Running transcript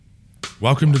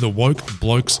Welcome to the Woke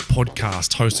Blokes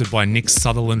podcast, hosted by Nick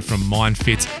Sutherland from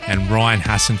MindFit and Ryan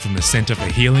Hassan from the Centre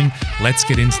for Healing. Let's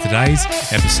get into today's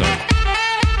episode.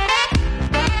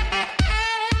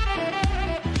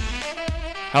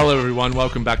 Hello everyone,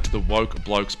 welcome back to the Woke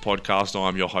Blokes podcast.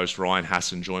 I'm your host Ryan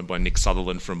Hassan, joined by Nick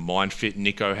Sutherland from MindFit.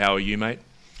 Nico, how are you, mate?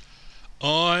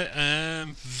 I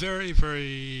am very,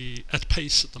 very at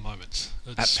peace at the moment.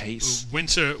 It's at peace?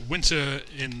 Winter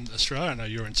in Australia. I know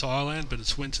you're in Thailand, but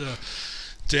it's winter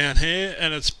down here,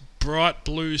 and it's bright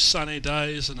blue sunny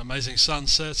days and amazing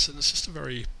sunsets, and it's just a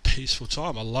very peaceful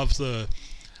time. I love the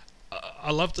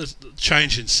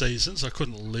change in seasons. I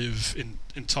couldn't live in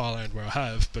Thailand where I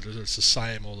have, but it's the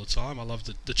same all the time. I love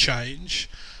the change.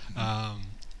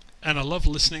 And I love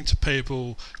listening to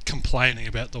people complaining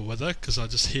about the weather because I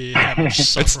just hear how much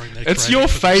suffering they're creating. It's your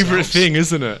favourite thing,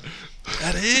 isn't it?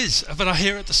 It is. But I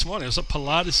hear it this morning. I was at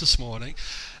Pilates this morning,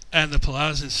 and the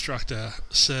Pilates instructor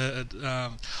said,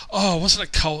 wasn't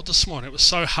it cold this morning? It was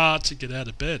so hard to get out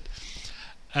of bed.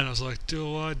 And I was like,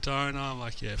 do I, don't I? I'm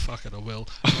like, yeah, fuck it, I will.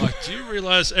 I'm like, do you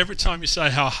realise every time you say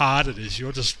how hard it is,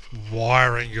 you're just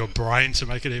wiring your brain to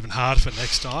make it even harder for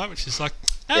next time? And she's like,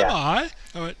 I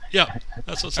went, yeah,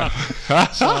 that's what's happening.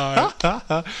 So,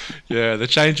 yeah, the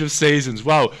change of seasons.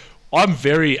 Well, I'm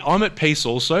at peace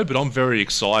also, but I'm very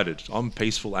excited. I'm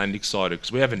peaceful and excited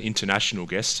because we have an international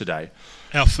guest today.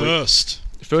 Our first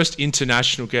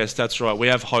international guest, that's right. We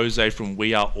have Jose from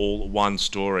We Are All One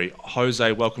Story.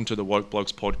 Jose, welcome to the Woke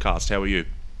Blokes podcast. How are you?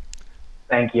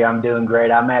 Thank you. I'm doing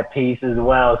great. I'm at peace as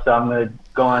well, so I'm going to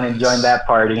go on and join that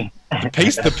party. The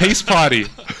peace party.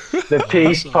 The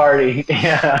peace party.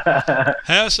 Yeah.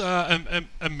 How's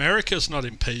America's not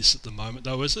in peace at the moment,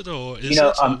 though, is it? Or is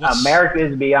America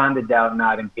is beyond a doubt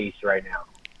not in peace right now.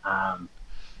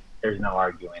 There's no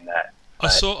arguing that. I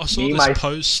saw this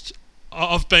post.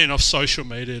 I've been off social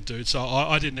media, dude, so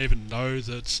I didn't even know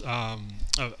that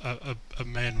a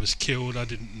man was killed. I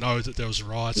didn't know that there was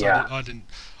riots. Yeah.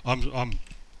 I'm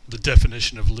the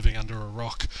definition of living under a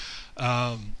rock.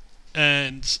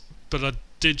 But I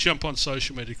did jump on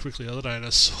social media quickly the other day, and I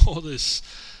saw this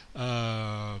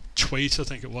tweet, I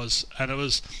think it was, and it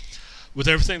was, with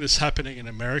everything that's happening in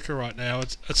America right now,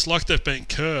 it's like they've been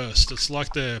cursed. It's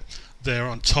like they're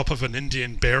on top of an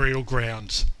Indian burial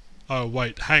ground. Oh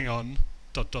wait, hang on. ...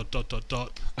 And I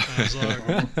was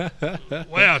like,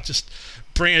 wow, just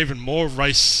bring even more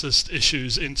racist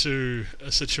issues into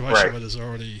a situation where there's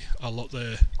already a lot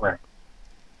there. Right.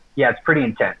 Yeah, it's pretty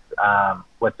intense.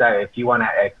 If you want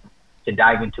to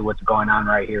dive into what's going on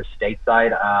right here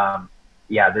stateside,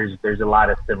 there's a lot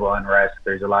of civil unrest.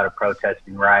 There's a lot of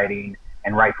protesting, rioting,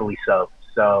 and rightfully so.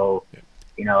 So,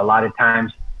 a lot of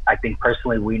times, I think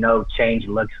personally, we know change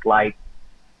looks like,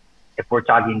 if we're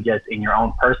talking just in your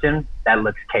own person, that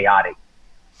looks chaotic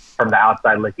from the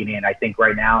outside looking in. I think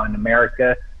right now in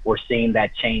America, we're seeing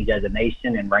that change as a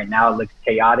nation, and right now it looks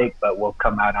chaotic, but we'll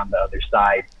come out on the other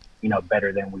side,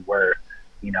 better than we were,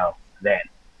 then.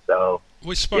 So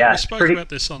we spoke about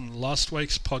this on last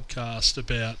week's podcast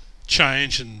about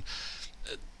change, and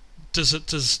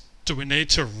do we need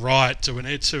to riot? Do we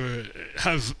need to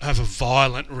have a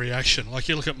violent reaction? Like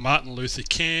you look at Martin Luther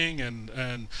King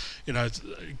and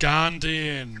Gandhi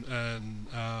and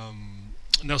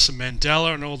Nelson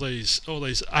Mandela and all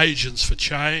these agents for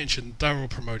change, and they were all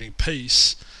promoting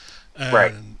peace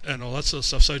and all that sort of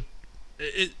stuff. So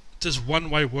does one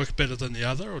way work better than the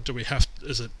other, or do we have?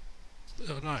 Is it? I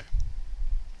don't know.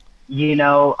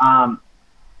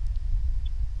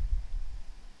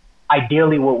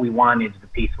 Ideally, what we want is the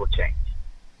peaceful change.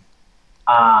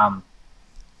 But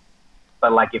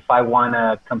if I want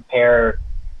to compare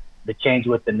the change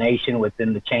with the nation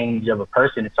within the change of a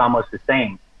person, it's almost the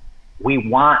same. We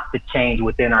want the change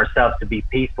within ourselves to be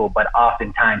peaceful, but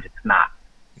oftentimes it's not.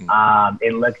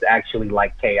 It looks actually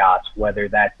like chaos, whether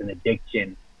that's an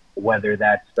addiction, whether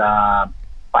that's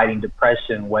fighting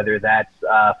depression, whether that's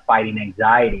fighting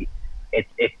anxiety.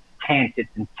 It's tense,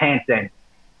 it's intense, and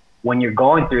when you're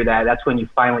going through that, that's when you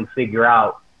finally figure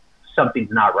out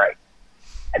something's not right.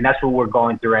 And that's what we're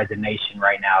going through as a nation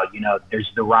right now.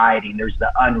 There's the rioting, there's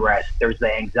the unrest, there's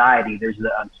the anxiety, there's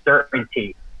the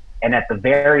uncertainty. And at the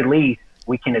very least,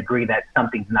 we can agree that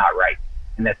something's not right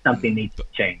and that something needs to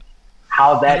change.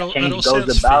 How that change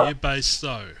goes about... fear-based,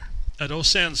 though. It all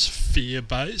sounds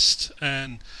fear-based,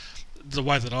 and the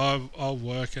way that I'll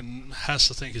work, and Hass,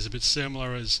 I think, is a bit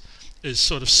similar, is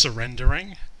sort of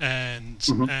surrendering, and it's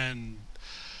an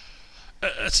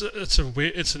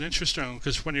interesting one,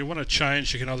 because when you want to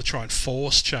change, you can either try and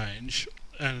force change,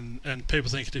 and people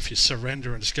think that if you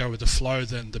surrender and just go with the flow,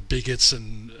 then the bigots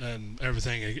and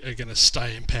everything are going to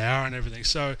stay in power and everything.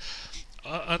 So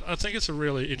I think it's a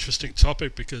really interesting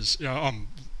topic because I'm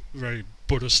very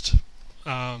Buddhist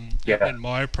in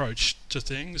my approach to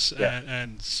things,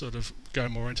 and sort of go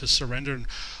more into surrender. And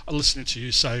listening to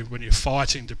you say when you're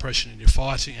fighting depression and you're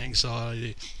fighting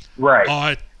anxiety,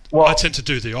 right? I tend to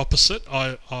do the opposite.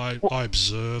 I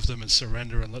observe them and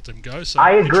surrender and let them go. So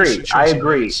I agree.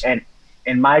 And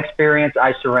in my experience,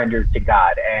 I surrendered to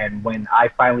God, and when I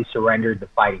finally surrendered, the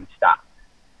fighting stopped.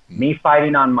 Me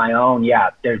fighting on my own,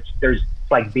 there's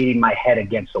like beating my head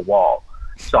against a wall.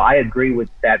 So I agree with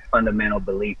that fundamental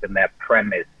belief and that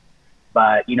premise.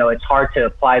 But, it's hard to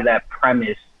apply that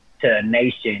premise to a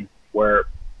nation where,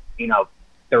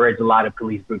 there is a lot of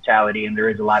police brutality and there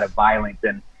is a lot of violence,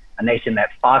 and a nation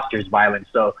that fosters violence.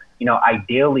 So,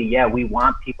 ideally, we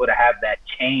want people to have that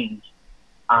change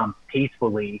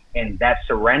peacefully and that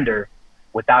surrender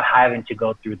without having to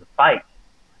go through the fight.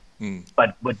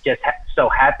 But what just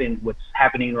what's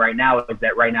happening right now is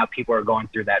that right now people are going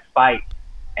through that fight.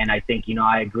 And I think,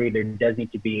 I agree, there does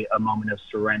need to be a moment of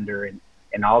surrender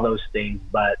and all those things.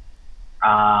 But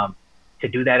to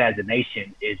do that as a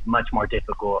nation is much more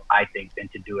difficult, I think, than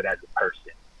to do it as a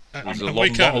person. There's a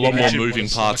lot more moving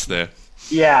parts there.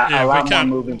 A lot more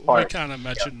moving parts.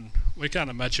 We can't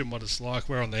imagine what it's like.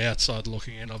 We're on the outside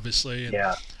looking in, obviously.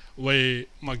 And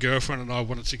my girlfriend and I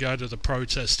wanted to go to the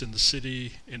protest in the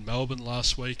city in Melbourne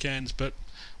last weekend, but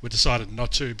we decided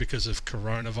not to because of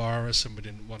coronavirus, and we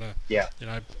didn't want to,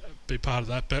 be part of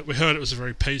that. But we heard it was a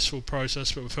very peaceful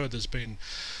protest, but we've heard there's been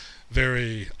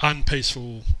very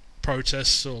unpeaceful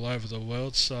protests all over the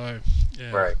world. So,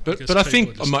 right. But I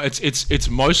think it's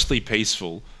mostly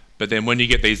peaceful. But then when you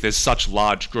get there's such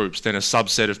large groups, then a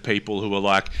subset of people who are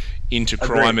like into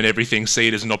crime and everything see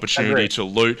it as an opportunity to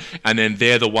loot, and then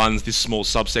they're the ones, this small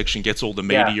subsection gets all the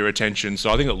media attention. So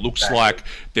I think it looks like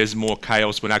there's more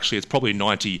chaos when actually it's probably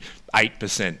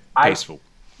 98% peaceful.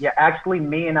 Actually,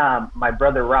 me and my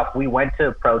brother Ralph, we went to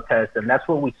a protest, and that's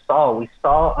what we saw. We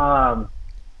saw,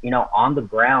 on the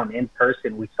ground, in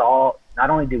person, we saw, not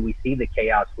only did we see the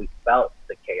chaos, we felt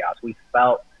the chaos. We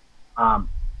felt,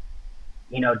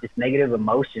 just negative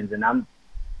emotions, and I'm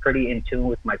pretty in tune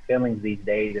with my feelings these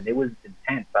days, and it was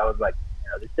intense. I was like,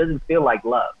 this doesn't feel like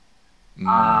love.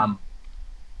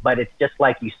 But it's just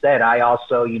like you said, I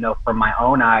also, from my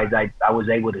own eyes, I was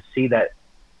able to see that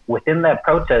within that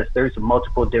protest, there's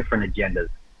multiple different agendas.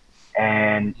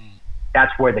 And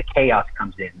that's where the chaos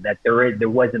comes in, that there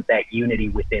wasn't that unity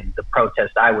within the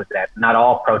protest I was at. Not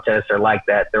all protests are like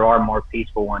that. There are more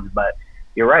peaceful ones, but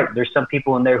you're right. There's some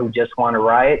people in there who just want to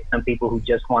riot, some people who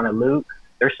just want to loot.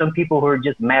 There's some people who are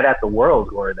just mad at the world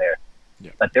who are there.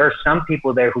 Yeah. But there are some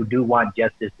people there who do want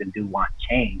justice and do want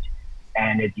change.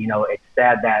 And it's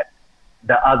sad that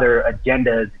the other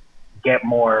agendas get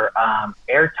more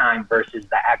airtime versus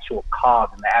the actual cause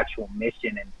and the actual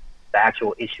mission and the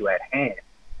actual issue at hand.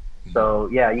 Mm-hmm. So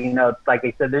like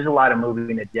I said, there's a lot of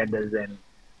moving agendas and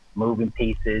moving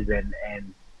pieces, and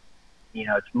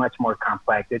it's much more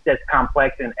complex. It's as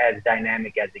complex and as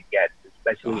dynamic as it gets,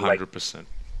 especially 100%.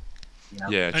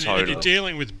 Yeah, totally. And you're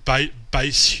dealing with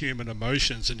base human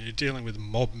emotions, and you're dealing with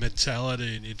mob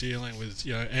mentality, and you're dealing with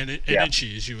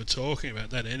energy, as you were talking about.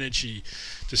 That energy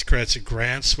just creates a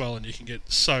groundswell, and you can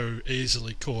get so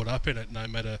easily caught up in it, no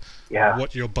matter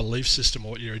what your belief system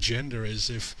or what your agenda is.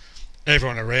 If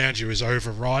everyone around you is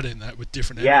overriding that with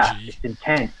different energy, it's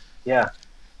intense. Yeah,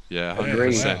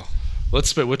 100%. Wow.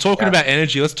 We're talking about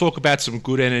energy. Let's talk about some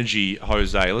good energy,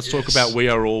 Jose. Let's talk about We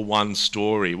Are All One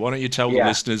Story. Why don't you tell the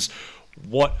listeners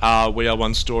what We Are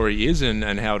One Story is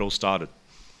and how it all started?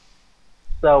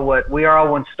 So what We Are All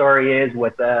One Story is,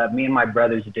 what me and my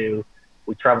brothers do,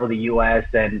 we travel the U.S.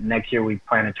 and next year we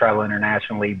plan to travel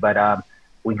internationally. But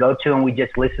we go to and we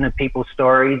just listen to people's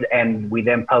stories, and we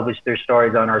then publish their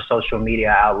stories on our social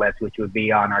media outlets, which would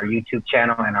be on our YouTube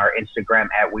channel and our Instagram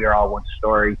at We Are All One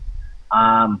Story.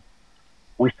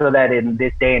 We feel that in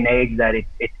this day and age that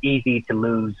it's easy to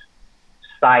lose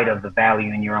sight of the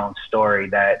value in your own story,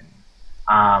 that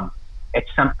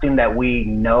it's something that we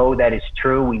know that is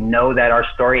true. We know that our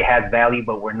story has value,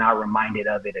 but we're not reminded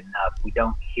of it enough. We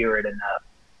don't hear it enough.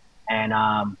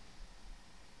 And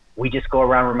we just go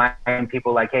around reminding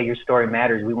people like, hey, your story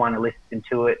matters. We want to listen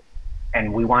to it,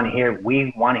 and we want to hear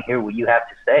what you have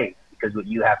to say, because what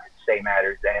you have to say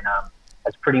matters. And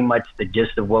that's pretty much the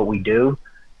gist of what we do.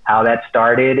 How that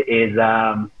started is,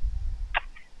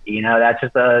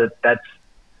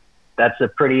 that's a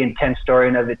pretty intense story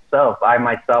in of itself. I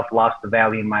myself lost the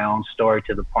value in my own story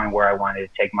to the point where I wanted to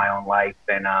take my own life,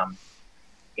 and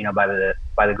by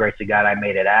the grace of God, I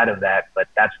made it out of that. But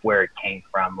that's where it came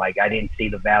from. Like, I didn't see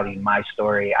the value in my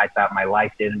story. I thought my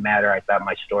life didn't matter. I thought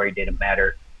my story didn't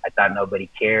matter. I thought nobody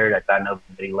cared. I thought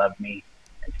nobody loved me.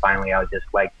 And finally, I was just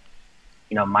like,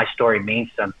 my story means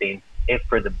something, if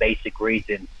for the basic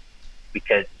reason,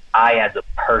 because I, as a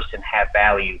person, have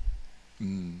value.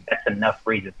 That's enough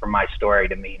reason for my story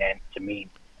to mean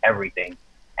everything.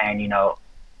 And,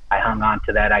 I hung on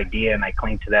to that idea and I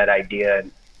cling to that idea,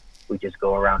 and we just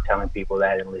go around telling people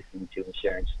that and listening to and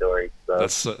sharing stories. So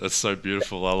that's so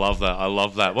beautiful. I love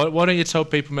that. Why don't you tell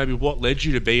people maybe what led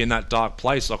you to be in that dark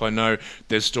place? Like, I know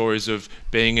there's stories of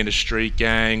being in a street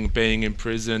gang, being in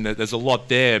prison. There's a lot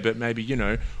there, but maybe,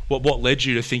 what led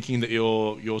you to thinking that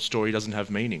your story doesn't have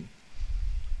meaning?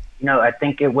 I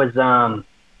think it was a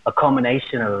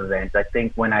culmination of events. I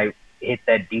think when I hit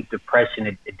that deep depression,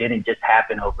 it didn't just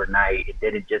happen overnight. It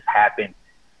didn't just happen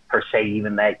per se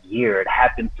even that year. It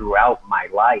happened throughout my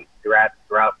life, throughout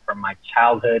from my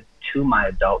childhood to my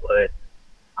adulthood.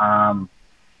 And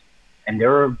there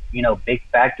were, big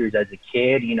factors as a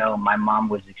kid. My mom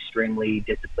was extremely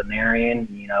disciplinarian,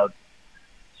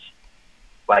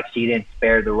 like she didn't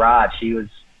spare the rod. She was,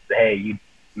 hey, you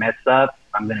mess up,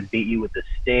 I'm going to beat you with a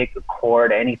stick, a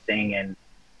cord, anything. And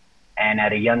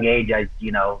at a young age, I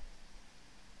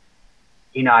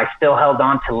still held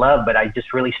on to love, but I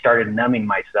just really started numbing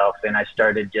myself, and I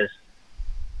started just,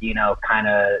 kind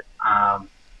of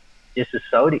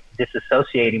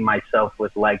disassociating myself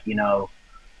with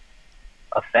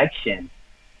affection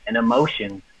and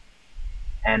emotions.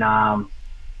 And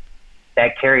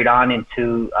that carried on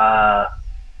into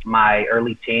my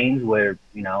early teens where,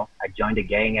 I joined a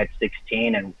gang at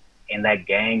 16, and in that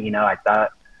gang, I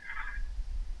thought,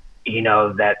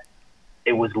 that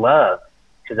it was love.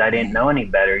 Because I didn't know any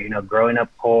better, growing up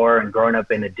poor and growing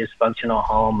up in a dysfunctional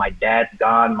home. My dad's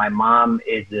gone. My mom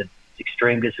is an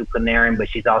extreme disciplinarian, but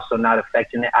she's also not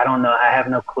affectionate. I don't know. I have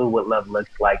no clue what love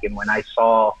looks like. And when I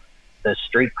saw the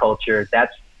street culture,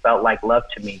 that felt like love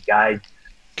to me, guys.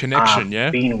 Connection,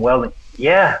 being willing.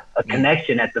 Yeah, a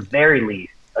connection at the very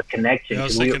least. A connection.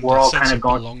 Yeah, we're all kind of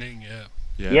going. Belonging,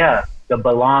 yeah, the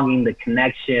belonging, the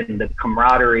connection, the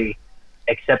camaraderie,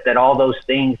 except that all those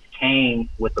things came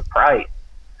with a price.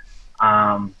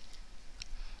 I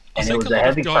think a lot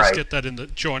of guys price. get that in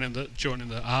joining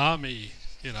the army,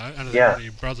 and one of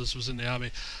your brothers was in the army.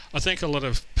 I think a lot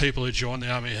of people who join the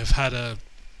army have had a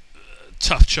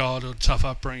tough childhood, tough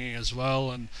upbringing as well,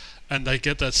 and they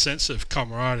get that sense of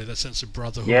camaraderie, that sense of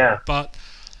brotherhood. Yeah. But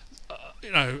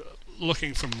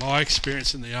looking from my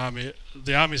experience in the army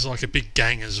is like a big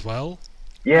gang as well.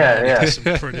 Yeah. Some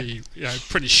pretty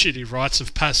shitty rites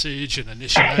of passage and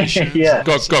initiation.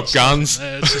 Got guns.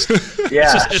 It's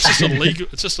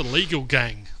just a legal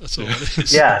gang. That's all it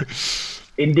is. Yeah,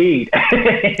 indeed.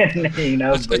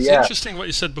 It's interesting what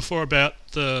you said before about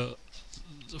the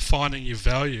finding your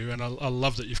value, and I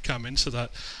love that you've come into that.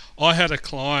 I had a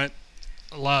client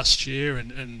last year,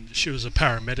 and she was a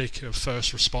paramedic, a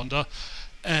first responder,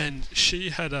 and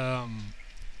she had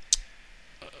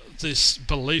this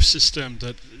belief system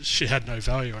that she had no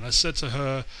value. And I said to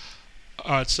her,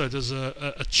 all right, so does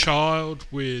a child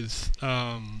with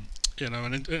an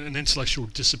intellectual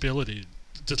disability,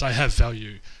 do they have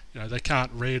value? They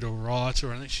can't read or write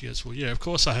or anything. She goes, well, yeah, of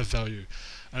course I have value.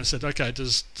 And I said, okay,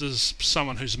 does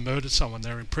someone who's murdered someone,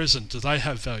 they're in prison, do they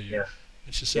have value? Yeah.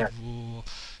 And she said, well,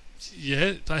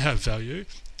 yeah, they have value.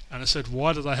 And I said,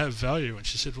 why do they have value? And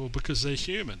she said, well, because they're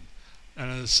human.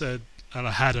 And I said, and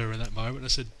I had her in that moment, I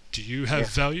said, do you have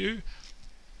value?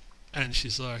 And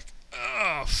she's like,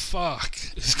 oh, fuck.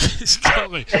 It's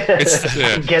got me. That's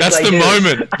the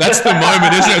moment. That's the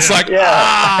moment, isn't it? It's like,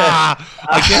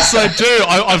 I guess I do.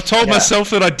 I've told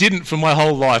myself that I didn't for my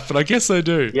whole life, but I guess I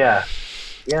do. Yeah.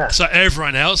 So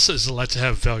everyone else is allowed to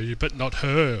have value, but not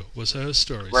her, was her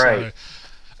story. Right.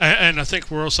 So, and I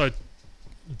think we're also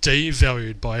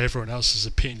devalued by everyone else's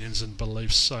opinions and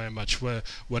beliefs so much. We're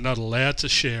not allowed to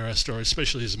share our story,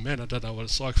 especially as men. I don't know what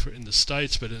it's like in the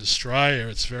States, but in Australia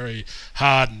it's very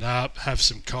harden up, have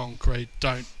some concrete,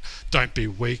 don't be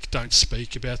weak, don't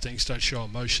speak about things, don't show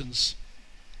emotions.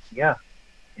 Yeah,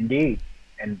 indeed.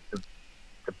 And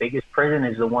the biggest prison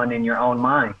is the one in your own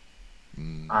mind.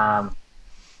 And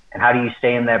how do you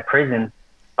stay in that prison?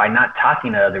 By not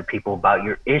talking to other people about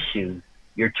your issues.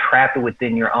 You're trapped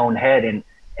within your own head,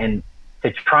 and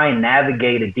to try and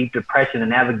navigate a deep depression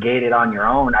and navigate it on your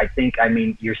own, I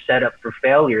mean, you're set up for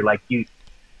failure. Like it's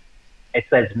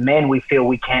as men, we feel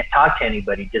we can't talk to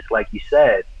anybody, just like you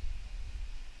said.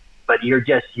 But you're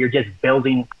just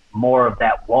building more of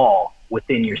that wall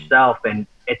within yourself, and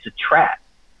it's a trap.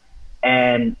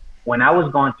 And when I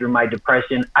was going through my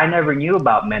depression, I never knew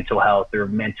about mental health or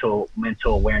mental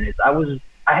awareness. I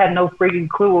had no freaking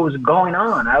clue what was going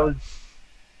on.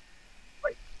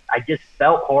 I just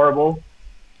felt horrible.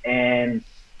 And,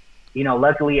 you know,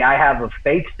 luckily I have a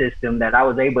faith system that I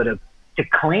was able to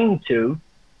cling to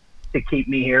keep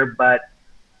me here. But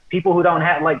people who don't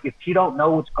have, like, if you don't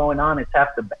know what's going on, it's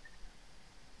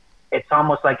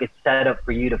almost like it's set up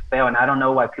for you to fail. And I don't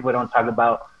know why people don't talk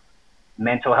about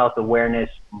mental health awareness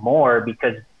more,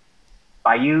 because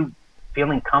by you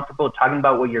feeling comfortable talking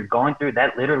about what you're going through,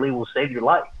 that literally will save your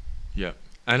life. Yeah.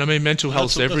 And I mean, mental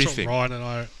health's everything.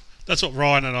 That's what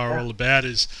Ryan and I are all about,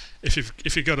 is if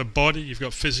you've got a body, you've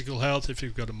got physical health. If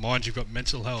you've got a mind, you've got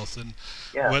mental health. And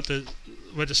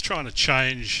we're just trying to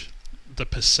change the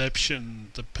perception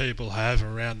that people have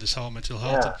around this whole mental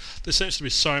health. Yeah. There seems to be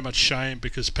so much shame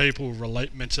because people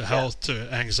relate mental health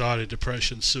to anxiety,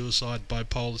 depression, suicide,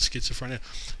 bipolar, schizophrenia.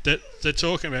 They're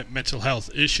talking about mental health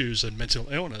issues and mental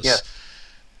illness. Yeah.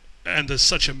 And there's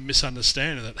such a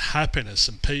misunderstanding that happiness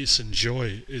and peace and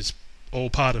joy is all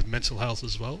part of mental health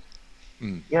as well.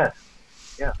 Yes.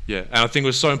 Yeah, and I think it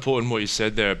was so important what you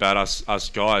said there about us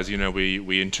guys. You know, we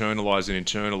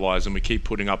internalize, and we keep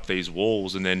putting up these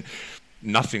walls, and then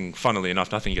funnily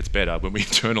enough, nothing gets better when we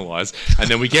internalize. And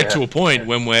then we get to a point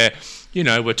when we're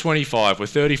 25, we're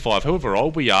 35, however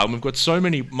old we are, and we've got so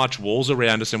much walls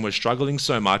around us, and we're struggling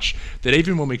so much that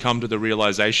even when we come to the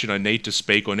realization I need to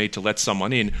speak or need to let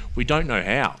someone in, we don't know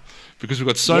how, because we've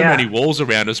got so many walls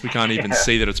around us we can't even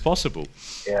see that it's possible.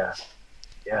 Yeah.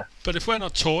 Yeah. But if we're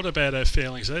not taught about our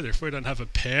feelings either, if we don't have a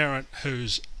parent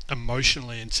who's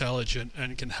emotionally intelligent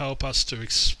and can help us to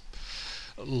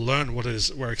learn what it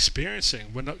is we're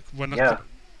experiencing, we're not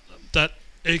that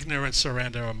ignorance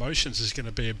around our emotions is going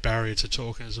to be a barrier to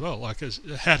talking as well. Like,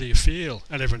 how do you feel?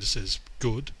 And everyone just says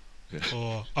good,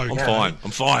 or okay.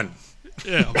 I'm fine.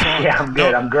 Yeah, I'm fine. Yeah, I'm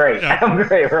good. I'm great. Yeah. I'm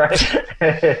great, right?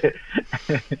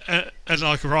 and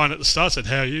like Ryan at the start said,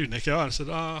 "How are you, Nico?" And I said,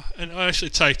 and I actually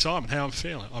take time and how I'm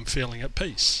feeling. I'm feeling at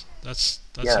peace. That's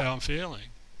how I'm feeling.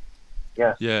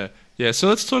 Yeah. Yeah. So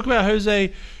let's talk about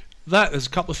Jose. There's a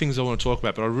couple of things I want to talk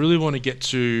about, but I really want to get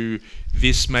to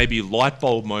this maybe light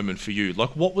bulb moment for you.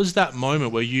 Like, what was that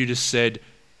moment where you just said,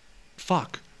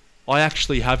 "Fuck, I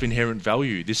actually have inherent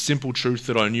value"? This simple truth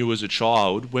that I knew as a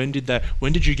child. When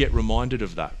did you get reminded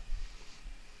of that?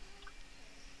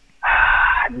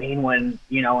 I mean, when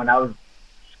I was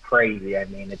crazy. I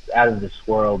mean, it's out of this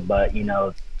world, but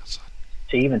to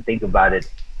even think about it,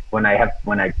 when I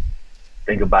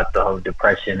think about the whole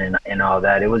depression and all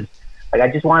that, it was like I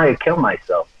just wanted to kill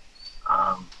myself.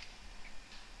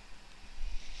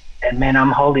 And man,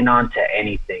 I'm holding on to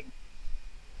anything.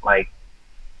 Like,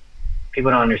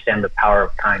 people don't understand the power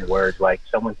of kind words. Like,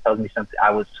 someone tells me something,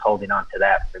 I was holding on to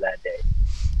that for that day.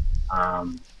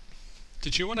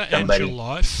 Did you want to end your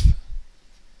life?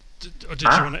 Or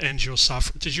did you want to end your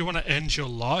suffering? Did you want to end your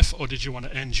life, or did you want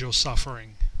to end your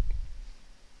suffering?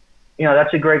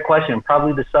 That's a great question.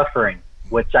 Probably the suffering,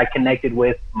 which I connected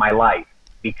with my life,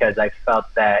 because I felt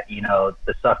that,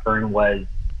 the suffering was,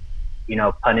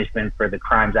 punishment for the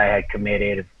crimes I had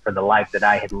committed, for the life that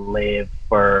I had lived,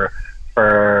 for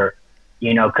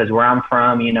because where I'm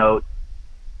from,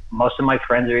 most of my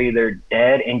friends are either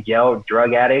dead, in jail, or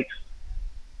drug addicts,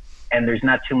 and there's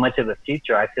not too much of a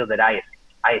future. I feel that I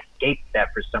escaped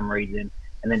that for some reason.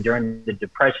 And then during the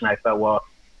depression, I felt, well,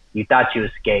 you thought you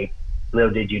escaped.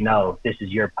 Little did you know, this is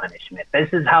your punishment.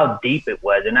 This is how deep it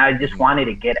was. And I just wanted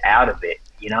to get out of it,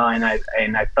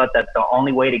 and I thought that the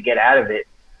only way to get out of it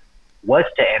was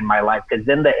to end my life. Because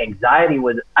then the anxiety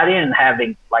was, I didn't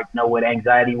know what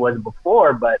anxiety was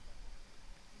before, but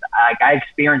I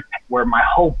experienced where my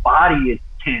whole body is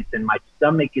tense and my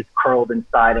stomach is curled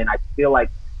inside, and I feel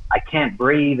like I can't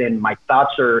breathe and my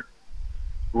thoughts are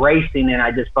racing, and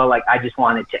I just felt like I just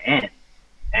wanted to end.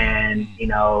 And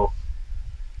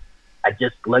I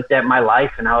just looked at my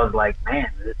life and I was like,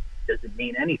 man, this doesn't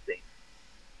mean anything.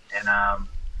 And I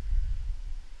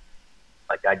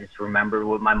just remember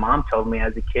what my mom told me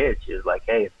as a kid. She was like,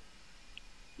 hey,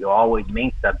 you'll always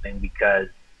mean something because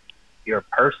you're a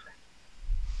person,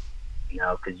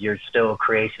 because you're still a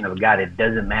creation of God. It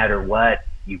doesn't matter what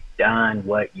you've done,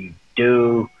 what you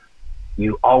do,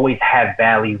 you always have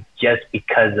value just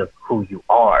because of who you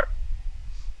are.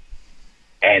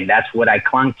 And that's what I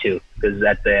clung to, because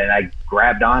I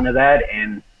grabbed onto that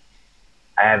and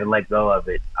I haven't let go of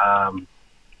it.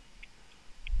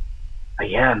 But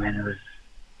yeah, man, it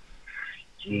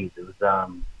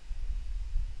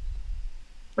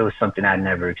was something I'd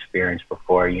never experienced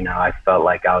before. I felt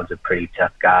like I was a pretty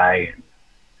tough guy,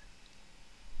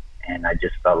 and I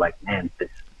just felt like, man,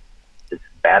 this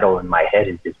battle in my head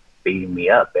is just beating me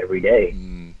up every day.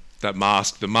 The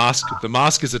mask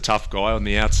is a tough guy on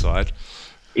the outside.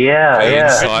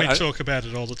 Yeah. We talk about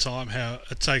it all the time, how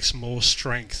it takes more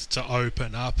strength to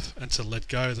open up and to let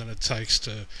go than it takes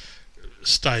to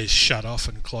stay shut off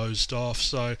and closed off.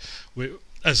 So we,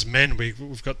 as men,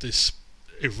 we've got this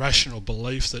irrational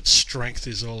belief that strength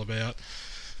is all about,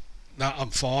 no, I'm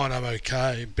fine, I'm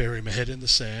okay, bury my head in the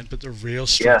sand. But the real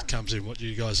strength comes in what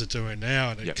you guys are doing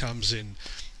now, and it comes in,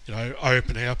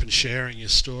 opening up and sharing your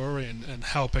story and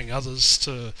helping others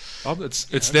to.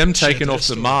 It's them taking off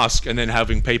the mask and then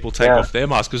having people take off their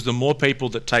mask, because the more people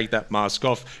that take that mask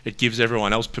off, it gives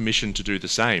everyone else permission to do the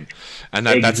same, and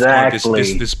that's kind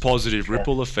of this positive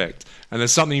ripple effect. And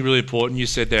there's something really important you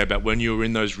said there about when you were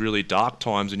in those really dark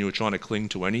times and you were trying to cling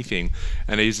to anything,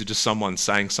 and either just someone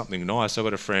saying something nice. I've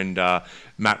got a friend,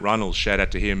 Matt Runnels, shout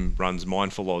out to him, runs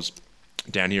Mindful Oz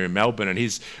down here in Melbourne, and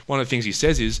one of the things he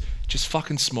says is just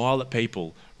fucking smile at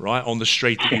people, right, on the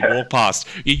street that you walk past.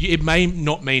 It may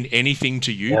not mean anything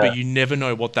to you, but you never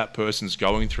know what that person's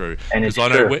going through. And it's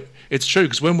true. It's true,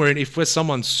 because if we're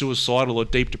someone's suicidal or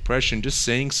deep depression, just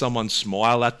seeing someone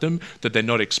smile at them that they're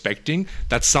not expecting,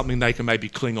 that's something they can maybe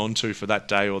cling on to for that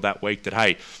day or that week, that,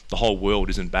 hey, the whole world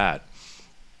isn't bad.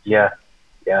 Yeah,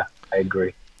 I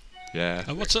agree. Yeah.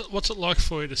 And what's it like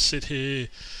for you to sit here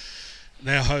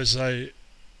now, Jose,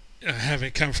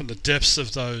 having come from the depths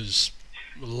of those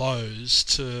lows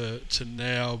to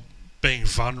now being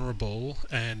vulnerable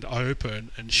and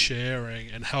open and sharing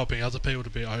and helping other people to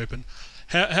be open?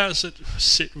 How does it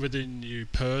sit within you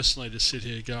personally to sit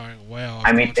here going, wow,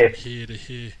 I've gone from here to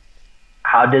here?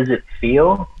 How does it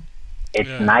feel?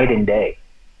 It's night and day.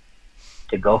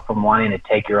 To go from wanting to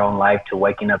take your own life to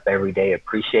waking up every day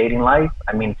appreciating life,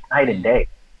 it's night and day.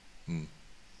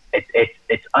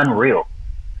 It's unreal.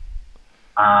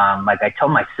 Like I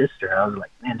told my sister, I was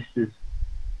like, man, this is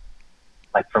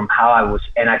like from how I was,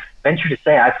 and I venture to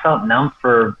say I felt numb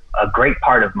for a great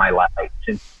part of my life,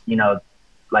 since,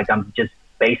 like I'm just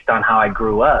based on how I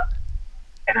grew up.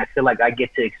 And I feel like I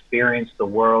get to experience the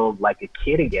world like a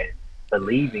kid again,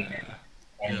 believing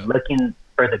and looking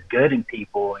for the good in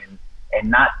people, and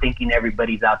not thinking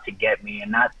everybody's out to get me,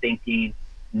 and not thinking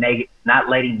not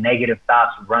letting negative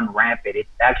thoughts run rampant. It's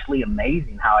actually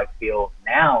amazing how I feel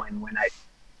now.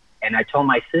 And I told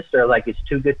my sister, like, it's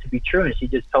too good to be true. And she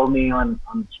just told me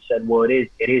she said, well, it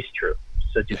is true.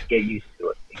 So just get used to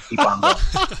it and keep on going.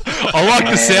 I like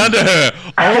the sound of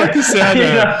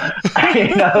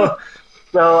her.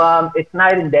 So it's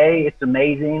night and day. It's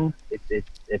amazing.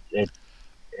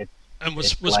 And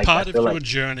was part of your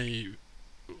journey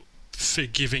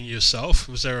forgiving yourself?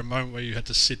 Was there a moment where you had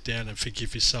to sit down and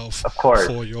forgive yourself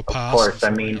for your past? Of course.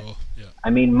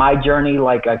 My journey,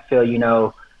 like, I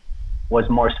feel, was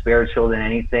more spiritual than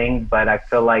anything, but I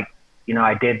feel like,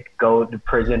 I did go to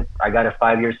prison. I got a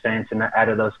 5-year sentence, and out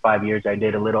of those 5 years, I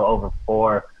did a little over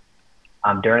 4.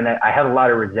 During that, I had a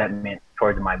lot of resentment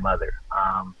towards my mother.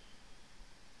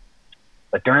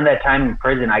 But during that time in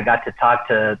prison, I got to talk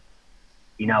to,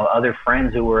 other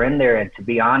friends who were in there. And to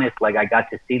be honest, like, I got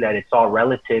to see that it's all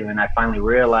relative. And I finally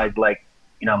realized, like,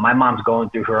 my mom's going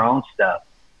through her own stuff,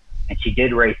 and she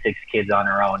did raise 6 kids on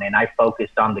her own. And I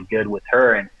focused on the good with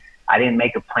her, and I didn't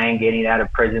make a plan getting out of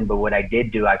prison. But what I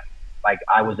did do, I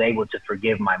was able to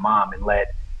forgive my mom and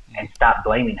stop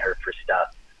blaming her for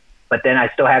stuff. But then I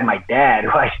still had my dad,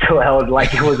 who I still held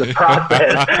like it was a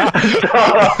process.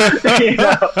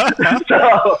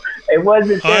 So it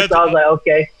wasn't just, I was like,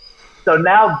 okay. So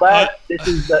now, but this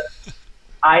is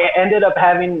I ended up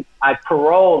I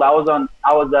paroled. I was on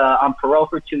parole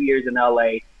for 2 years in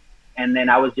LA. And then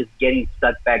I was just getting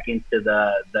sucked back into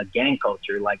the gang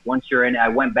culture. Like, once you're in it, I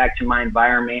went back to my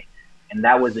environment, and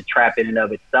that was a trap in and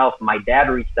of itself. My dad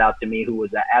reached out to me, who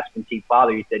was an absentee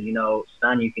father. He said,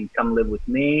 son, you can come live with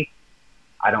me.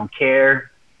 I don't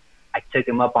care. I took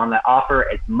him up on that offer.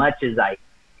 As much as I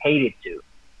hated to,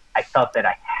 I felt that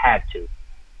I had to.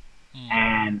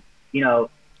 And,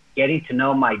 getting to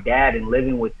know my dad and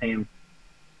living with him,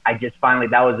 I just finally,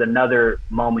 that was another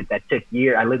moment that took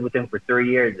years. I lived with him for 3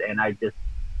 years, and I just,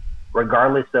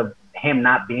 regardless of him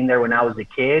not being there when I was a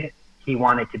kid, he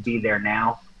wanted to be there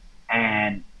now.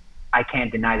 And I can't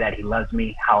deny that he loves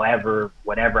me. However,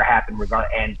 whatever happened,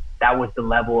 and that was the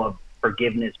level of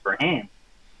forgiveness for him.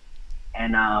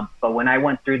 And, but when I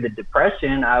went through the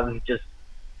depression, I was just,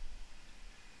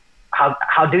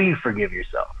 how do you forgive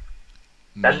yourself?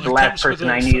 That's the last person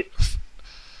I need.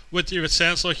 With you, it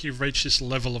sounds like you've reached this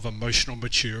level of emotional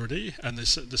maturity, and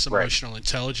this emotional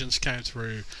intelligence came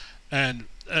through, and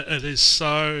it is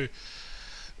so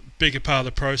bigger part of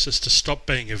the process to stop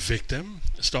being a victim.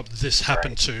 Stop, this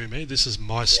happened to me. This is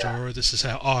my story. This is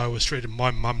how I was treated. My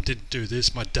mum didn't do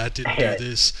this. My dad didn't do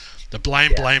this. The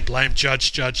blame,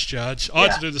 judge. I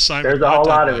had to do the same. There's a whole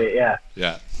lot of it,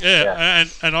 Yeah.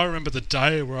 And I remember the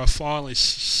day where I finally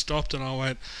stopped and I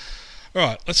went, all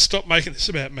right, let's stop making this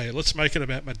about me. Let's make it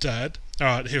about my dad. All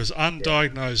right, he was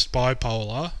undiagnosed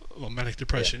bipolar or manic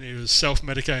depression. He was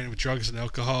self-medicating with drugs and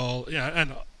alcohol.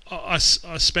 And I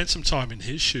spent some time in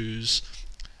his shoes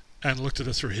and looked at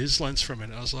it through his lens for a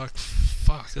minute. I was like,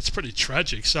 fuck, that's pretty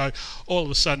tragic. So all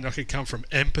of a sudden I could come from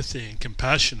empathy and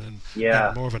compassion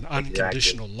and more of an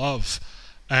unconditional love.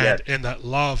 And in that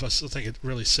love, I still think it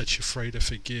really sets you free to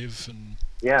forgive. And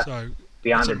so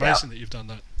beyond it's amazing that you've done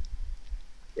that.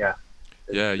 Yeah.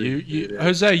 Yeah,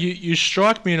 Jose, you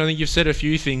strike me, and I think you've said a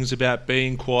few things about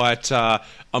being quite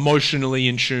emotionally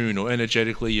in tune or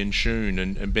energetically in tune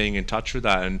and being in touch with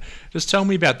that. And just tell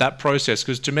me about that process,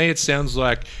 because to me it sounds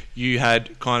like you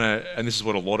had kind of, and this is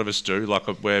what a lot of us do, like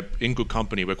we're in good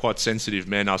company, we're quite sensitive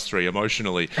men, us three,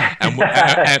 emotionally,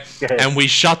 and we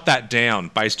shut that down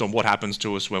based on what happens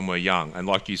to us when we're young. And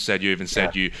like you said, you even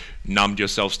said you numbed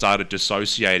yourself, started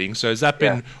dissociating. So has that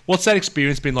been, what's that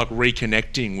experience been like,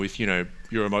 reconnecting with,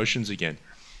 your emotions again?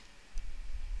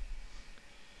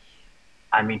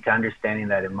 I mean, to understanding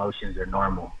that emotions are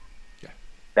normal.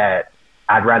 That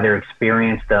I'd rather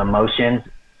experience the emotions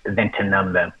than to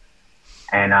numb them.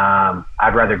 And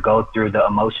I'd rather go through the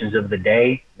emotions of the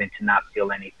day than to not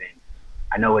feel anything.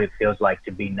 I know what it feels like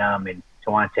to be numb and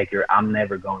to want to take I'm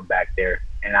never going back there.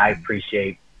 And I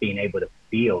appreciate being able to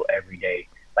feel every day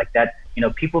like that.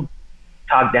 People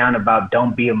talk down about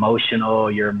don't be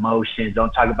emotional, your emotions,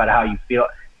 don't talk about how you feel.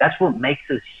 That's what makes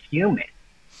us human.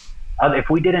 If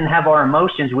we didn't have our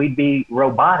emotions, we'd be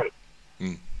robotic.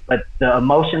 But the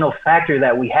emotional factor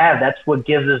that we have, that's what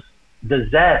gives us the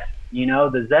zest,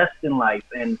 the zest in life.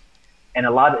 And a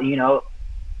lot of,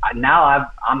 now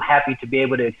I'm happy to be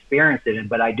able to experience it.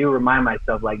 But I do remind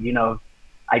myself, like,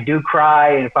 I do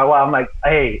cry. And if I'm like,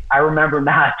 hey, I remember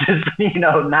not just,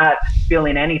 not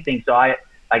feeling anything. So I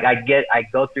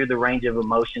go through the range of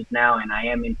emotions now, and I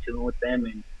am in tune with them.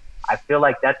 And I feel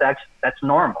like that's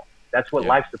normal. That's what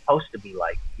life's supposed to be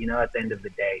like, at the end of the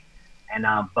day. And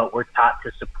but we're taught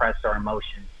to suppress our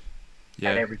emotions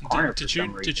at every corner. Did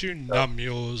you numb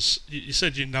yours? You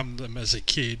said you numbed them as a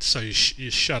kid, so you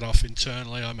shut off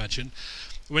internally, I imagine.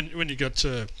 When you got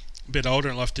to a bit older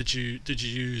in life, did you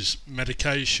use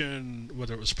medication,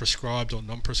 whether it was prescribed or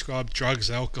non-prescribed,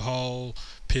 drugs, alcohol,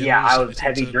 pills? Yeah, I was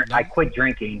heavy drink. I quit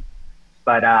drinking,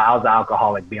 but I was an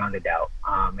alcoholic beyond a doubt.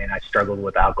 And I struggled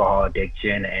with alcohol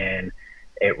addiction, and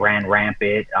it ran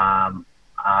rampant.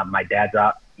 My dad's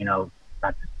up,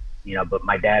 but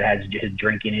my dad has his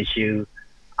drinking issue.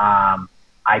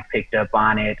 I picked up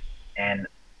on it, and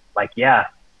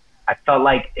I felt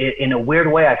like in a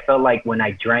weird way, I felt like when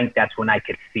I drank, that's when I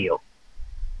could feel.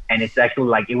 And it's actually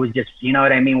like, it was just, you know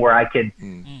what I mean? Where I could,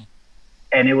 and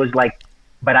it was like,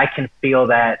 but I can feel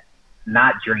that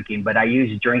not drinking, but I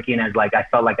used drinking as like, I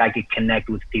felt like I could connect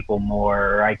with people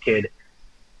more, or I could.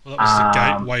 Well, that was the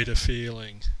gateway to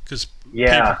feeling, because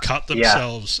people cut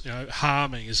themselves.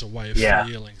 Harming is a way of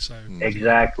feeling. So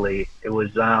exactly, it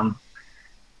was.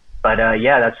 But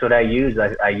that's what I use.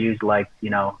 I use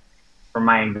for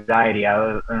my anxiety, I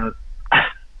would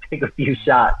take a few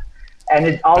shots, and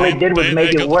it did was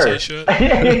make it worse.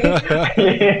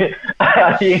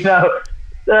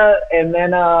 And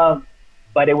then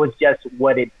but it was just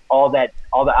all the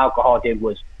alcohol did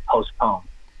was postpone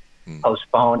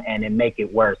and then make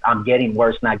it worse. I'm getting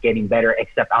worse, not getting better,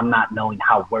 except I'm not knowing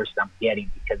how worse I'm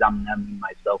getting because I'm numbing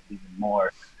myself even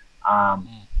more.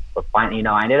 But finally,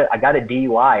 I got a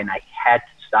DUI and I had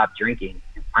to stop drinking.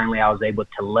 And finally I was able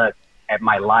to look at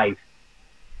my life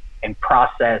and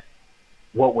process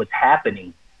what was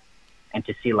happening and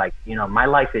to see my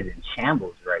life is in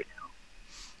shambles right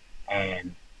now.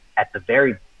 And at the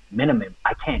very minimum,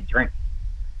 I can't drink.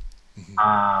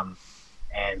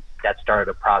 And that started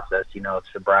a process, of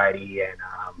sobriety. And,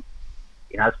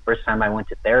 it's the first time I went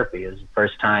to therapy. It was the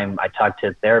first time I talked to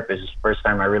a therapist. It was the first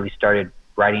time I really started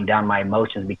writing down my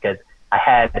emotions, because I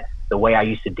had the way I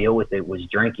used to deal with it was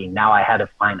drinking. Now I had to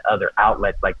find other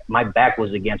outlets. Like my back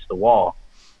was against the wall,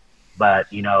 but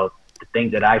the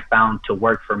things that I found to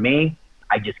work for me,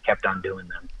 I just kept on doing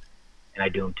them, and I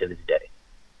do them to this day.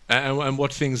 And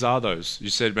what things are those? You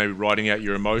said maybe writing out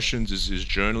your emotions. Is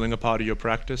journaling a part of your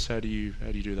practice? How do you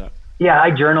do that? Yeah,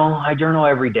 I journal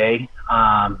every day.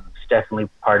 It's definitely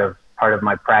part of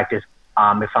my practice.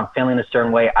 If I'm feeling a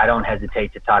certain way, I don't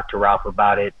hesitate to talk to Ralph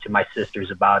about it, to my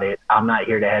sisters about it. I'm not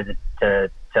here to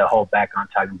to hold back on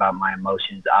talking about my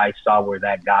emotions. I saw where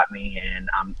that got me, and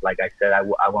I'm like I said,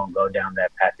 I won't go down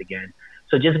that path again.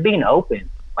 So just being open,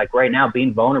 like right now,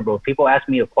 being vulnerable. If people ask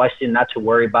me a question, not to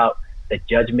worry about the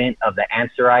judgment of the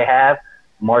answer I have,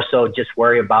 more so just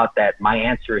worry about that my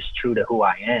answer is true to who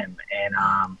I am,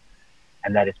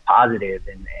 and that it's positive,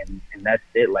 and that's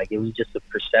it. Like, it was just a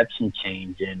perception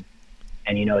change, and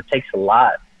you know, it takes a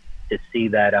lot to see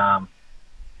that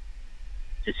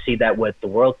what the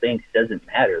world thinks doesn't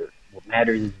matter. What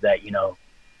matters is that, you know,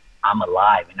 I'm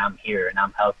alive and I'm here and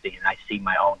I'm healthy and I see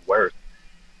my own worth.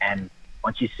 And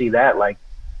once you see that, like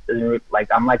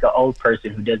I'm like an old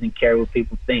person who doesn't care what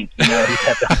people think. You know, he's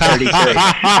at the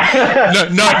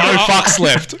 33. no fucks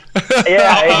left.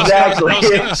 Yeah, exactly.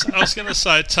 I was going to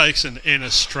say it takes an inner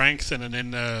strength and an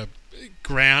inner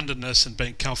groundedness and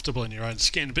being comfortable in your own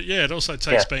skin. But yeah, it also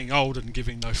takes being old and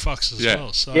giving no fucks as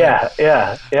well. So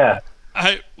yeah.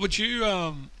 Hey, would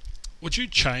you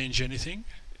change anything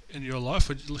in your life?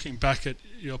 Looking back at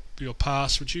your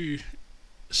past, would you,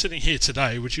 sitting here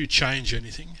today, would you change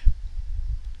anything?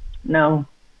 No.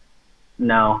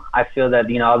 I feel that,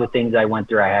 you know, all the things I went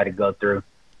through, I had to go through.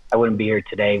 I wouldn't be here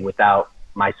today without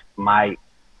my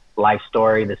life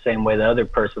story the same way the other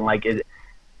person. Like, it,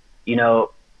 you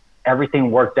know,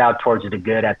 everything worked out towards the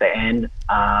good at the end.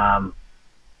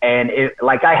 And it,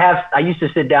 like, I used to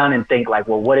sit down and think, like,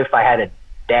 well, what if I had a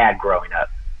dad growing up?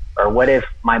 Or what if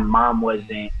my mom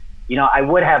wasn't, you know, I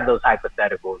would have those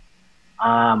hypotheticals.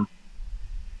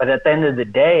 But at the end of the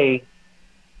day,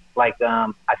 like,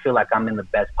 I feel like I'm in the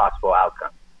best possible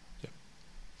outcome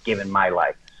given my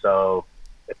life. So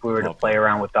if we were to play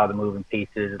around with all the moving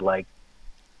pieces, like,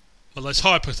 well, those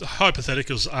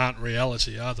hypotheticals aren't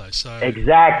reality, are they? So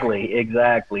exactly.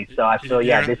 So I feel,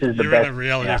 this is the best. You're in a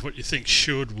reality of what you think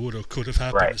should, would, or could have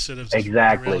happened instead of the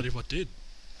reality of what did.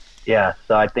 Yeah,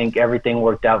 so I think everything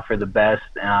worked out for the best,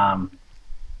 and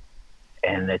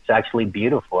it's actually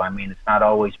beautiful. I mean, it's not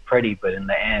always pretty, but in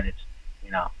the end, it's,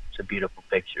 you know, it's a beautiful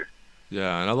picture.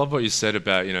 Yeah, and I love what you said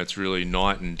about, you know, it's really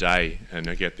night and day. And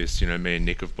I get this, you know, me and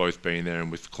Nick have both been there,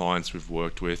 and with clients we've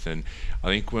worked with, and I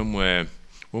think when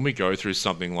we go through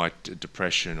something like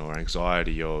depression or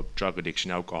anxiety or drug addiction,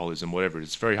 alcoholism, whatever,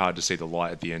 it's very hard to see the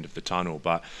light at the end of the tunnel.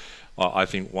 But I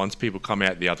think once people come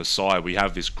out the other side, we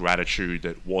have this gratitude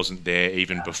that wasn't there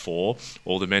even before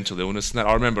all the mental illness and that.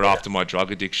 I remember after my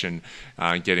drug addiction,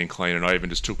 getting clean, and I even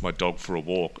just took my dog for a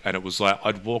walk, and it was like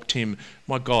I'd walked him,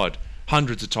 my God,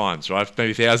 hundreds of times, right?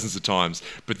 Maybe thousands of times.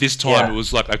 But this time it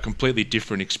was like a completely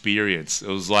different experience. It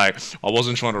was like I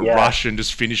wasn't trying to rush and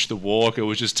just finish the walk. It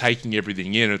was just taking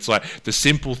everything in. It's like the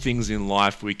simple things in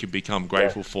life we can become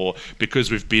grateful for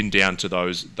because we've been down to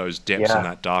those depths and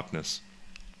that darkness.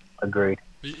 Agreed.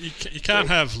 You can't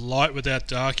have light without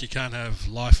dark. You can't have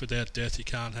life without death. You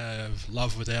can't have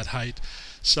love without hate.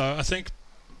 So I think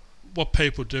what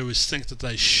people do is think that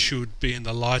they should be in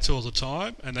the light all the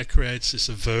time, and that creates this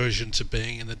aversion to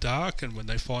being in the dark. And when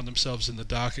they find themselves in the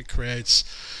dark, it creates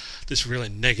this really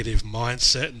negative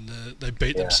mindset, and they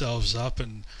beat themselves up.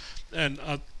 And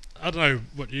I don't know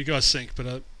what you guys think,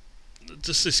 but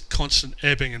just this constant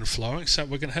ebbing and flowing. So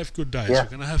we're going to have good days, we're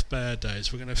going to have bad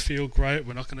days, we're going to feel great,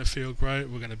 we're not going to feel great,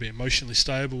 we're going to be emotionally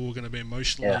stable, we're going to be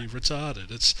emotionally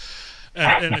retarded. It's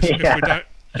and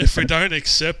if we don't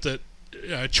accept that, you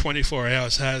know, 24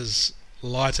 hours has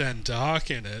light and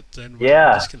dark in it, then we're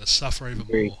just going to suffer even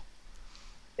more.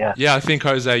 Yeah, I think,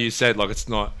 Jose, you said, like, it's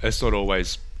not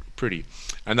always pretty,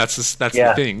 and that's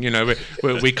the thing. You know,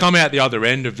 we come out the other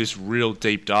end of this real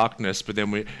deep darkness, but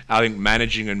then I think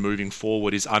managing and moving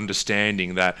forward is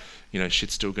understanding that, you know,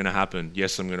 shit's still going to happen.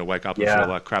 Yes, I'm going to wake up and feel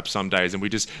like crap some days, and we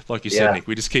just, like you said, Nick,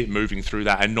 we just keep moving through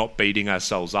that and not beating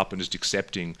ourselves up and just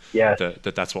accepting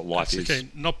that's what life is. Okay,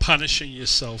 not punishing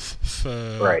yourself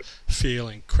for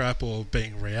feeling crap or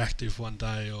being reactive one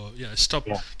day, or, you know,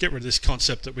 get rid of this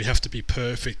concept that we have to be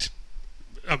perfect,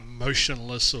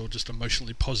 emotionless, or just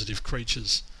emotionally positive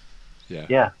creatures.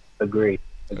 Agreed.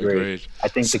 I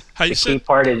think the key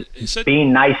part is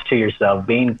being nice to yourself,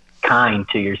 being kind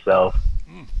to yourself.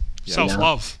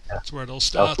 Self-love. That's where it all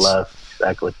starts. Self-love,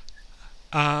 exactly.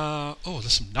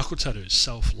 There's some knuckle tattoos.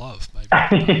 Self-love,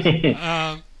 maybe.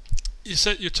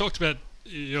 You talked about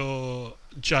your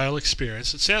jail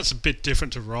experience. It sounds a bit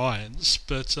different to Ryan's,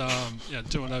 but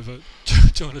doing a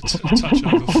touch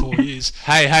over 4 years.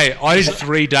 Hey, I did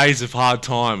 3 days of hard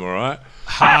time. All right.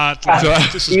 Hard.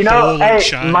 This is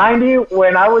mind you,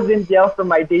 when I was in jail for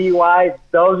my DUI,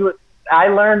 I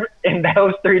learned in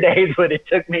those 3 days what it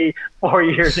took me 4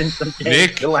 years and some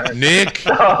change to learn. Nick,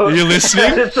 are you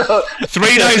listening?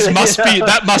 3 days must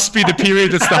be the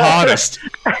period that's the hardest.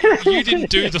 You didn't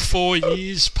do the 4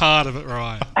 years part of it,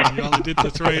 Ryan. You only did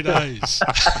the 3 days.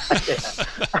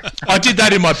 I did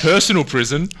that in my personal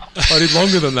prison. I did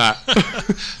longer than that.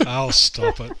 I'll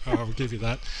stop it. I'll give you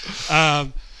that.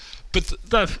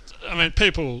 But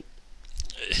people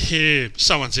hear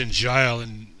someone's in jail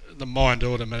and the mind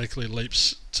automatically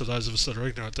leaps to those of us that are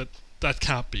ignorant that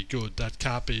can't be good. That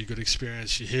can't be a good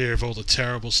experience. You hear of all the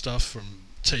terrible stuff from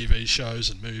TV shows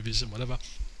and movies and whatever.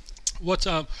 But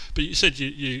you said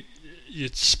you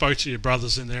spoke to your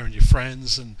brothers in there and your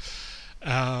friends, and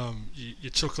you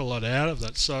took a lot out of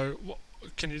that. So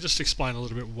can you just explain a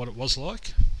little bit what it was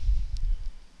like?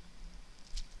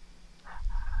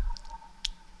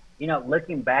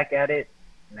 Looking back at it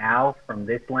now from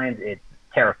this lens, it's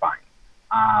terrifying.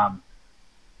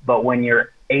 But when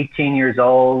you're 18 years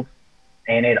old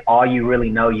and all you really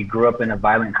know, you grew up in a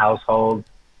violent household,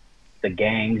 the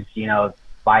gangs,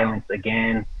 violence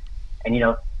again,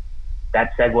 and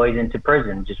that segues into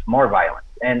prison, just more violence.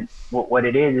 And what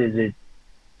it is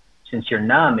since you're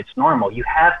numb, it's normal. You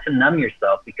have to numb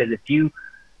yourself, because if you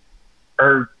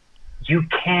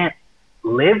can't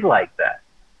live like that.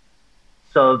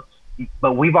 So,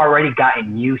 but we've already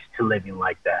gotten used to living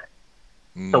like that.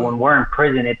 So when we're in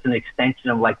prison, it's an extension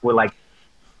of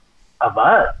of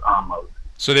us almost.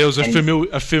 So there was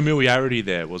a familiarity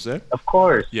there, was there? Of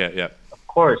course. Yeah. Of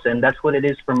course, and that's what it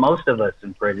is for most of us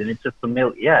in prison. It's a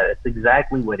familiar. Yeah, that's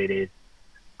exactly what it is.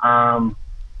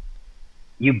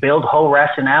 You build whole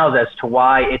rationales as to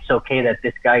why it's okay that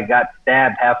this guy got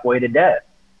stabbed halfway to death.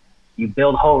 You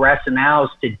build whole rationales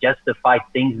to justify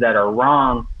things that are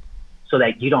wrong, so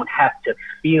that you don't have to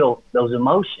feel those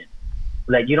emotions,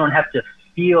 so that you don't have to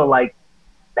feel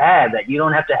bad, that you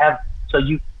don't have to have, so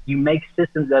you make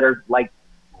systems that are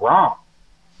wrong.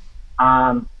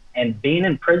 And being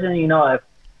in prison,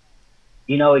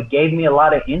 it gave me a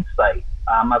lot of insight.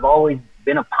 I've always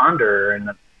been a ponderer, and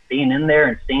being in there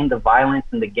and seeing the violence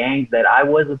and the gangs that I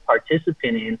was a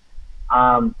participant in,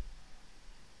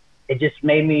 it just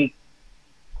made me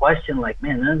question,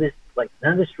 man, none of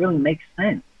this really makes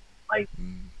sense.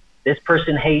 This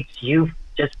person hates you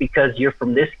just because you're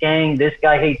from this gang. This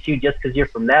guy hates you just because you're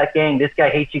from that gang. This guy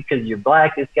hates you because you're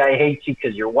black. This guy hates you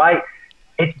because you're white.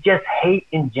 It's just hate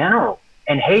in general.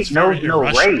 And hate knows no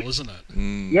race, isn't it?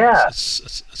 Yeah,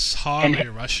 it's highly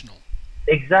irrational.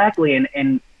 Exactly,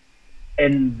 and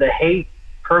the hate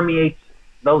permeates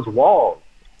those walls.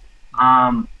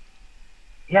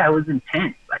 Yeah, it was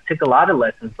intense. I took a lot of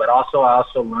lessons, but I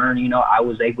also learned. I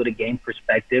was able to gain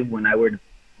perspective when I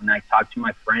talked to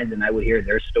my friends and I would hear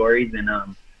their stories, and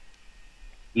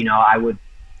I would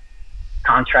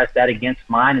contrast that against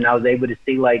mine, and I was able to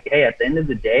see hey, at the end of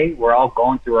the day, we're all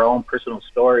going through our own personal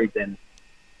stories, and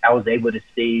I was able to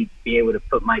be able to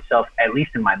put myself at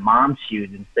least in my mom's shoes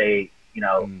and say,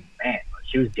 man,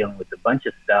 she was dealing with a bunch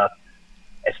of stuff.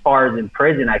 As far as in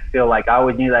prison, I feel like I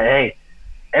always knew that, hey,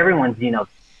 everyone's,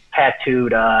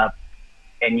 tattooed up,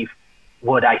 and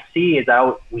what I see is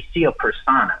we see a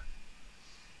persona.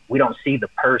 We don't see the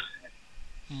person,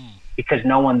 because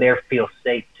no one there feels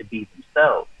safe to be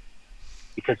themselves,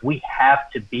 because we have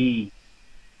to be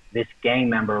this gang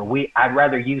member. I'd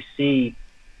rather you see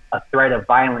a threat of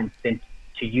violence than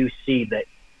to you see the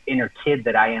inner kid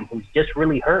that I am, who's just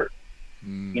really hurt.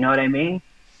 You know what I mean?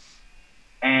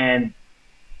 And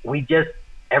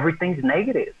everything's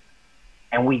negative,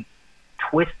 and we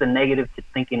twist the negative to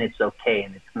thinking it's okay,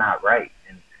 and it's not right.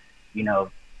 And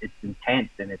it's intense,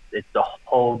 and it's a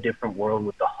whole different world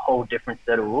with a whole different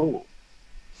set of rules.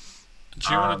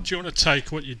 Do you want to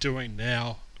take what you're doing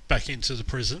now back into the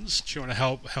prisons? Do you want to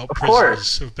help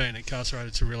prisoners who have been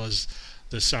incarcerated to realize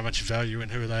there's so much value in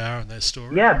who they are and their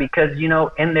story? Yeah, because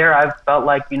in there I felt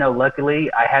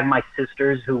luckily I had my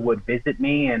sisters who would visit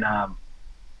me, and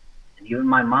even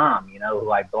my mom,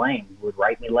 who I blamed, would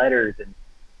write me letters, and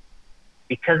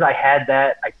because I had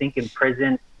that, I think in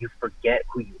prison you forget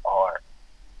who you are,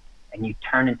 and you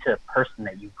turn into a person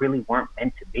that you really weren't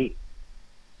meant to be.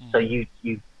 So you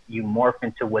morph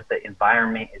into what the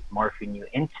environment is morphing you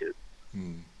into.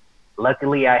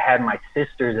 Luckily, I had my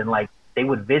sisters, and they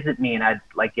would visit me, and I'd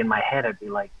in my head, I'd be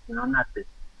like, I'm not this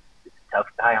tough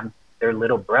guy. I'm their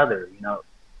little brother.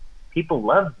 People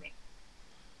love me.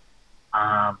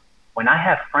 When I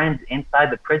have friends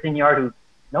inside the prison yard who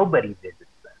nobody visits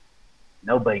them,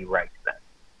 nobody writes them.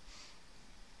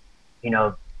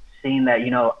 Seeing that,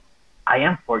 I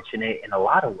am fortunate in a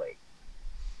lot of ways,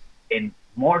 in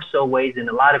more so ways than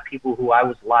a lot of people who I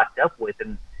was locked up with,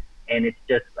 and it's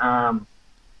just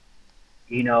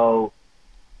you know,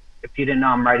 if you didn't know,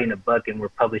 I'm writing a book and we're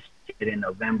published it in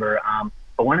November.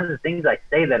 But one of the things I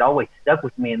say that always stuck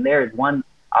with me in there is one,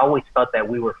 I always felt that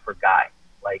we were forgotten.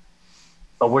 Like,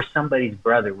 but we're somebody's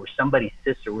brother, we're somebody's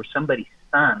sister, we're somebody's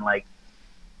son. Like,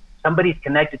 somebody's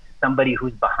connected to somebody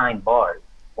who's behind bars.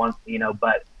 One, you know,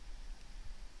 but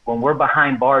when we're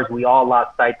behind bars, we all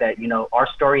lost sight that, you know, our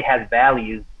story has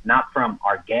value, not from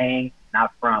our gang,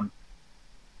 not from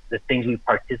the things we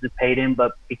participate in,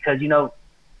 but because, you know,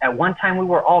 at one time we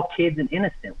were all kids and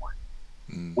innocent ones.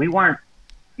 We weren't,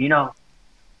 you know,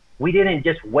 we didn't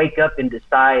just wake up and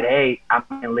decide, hey, I'm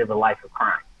going to live a life of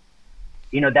crime.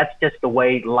 You know, that's just the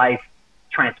way life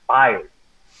transpires.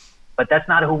 But that's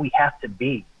not who we have to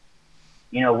be.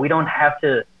 You know, we don't have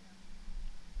to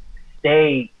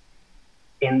stay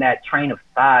in that train of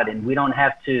thought, and we don't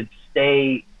have to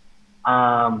stay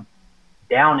down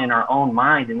in our own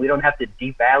minds, and we don't have to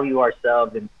devalue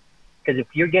ourselves. And because if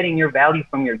you're getting your value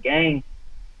from your gang,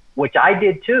 which I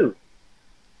did too,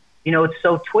 you know, it's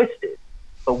so twisted,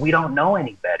 but we don't know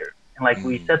any better. And like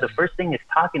we said, the first thing is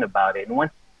talking about it. And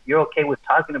once you're okay with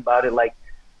talking about it, like,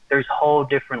 there's whole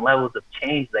different levels of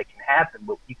change that can happen,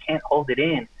 but you can't hold it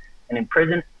in. And in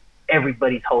prison,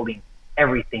 everybody's holding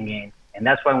everything in. And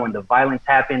that's why when the violence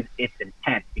happens, it's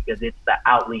intense, because it's the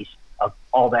outleash of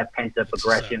all that pent-up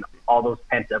aggression, all those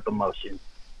pent-up emotions.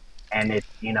 And it's,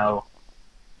 you know...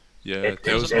 Yeah,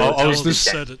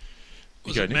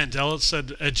 Mandela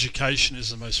said education is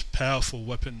the most powerful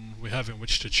weapon we have in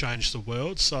which to change the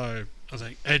world. So I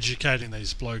think educating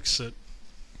these blokes that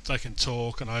they can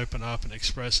talk and open up and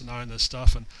express and own their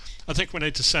stuff. And I think we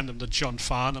need to send them the John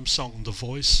Farnham song, The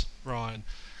Voice, Ryan,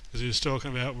 because he was talking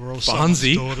about we're all someone's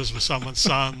daughters, we're someone's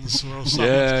sons, we're all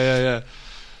someone's... Yeah.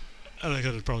 I think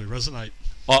it'd probably resonate.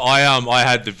 I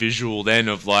had the visual then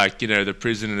of, like, you know, the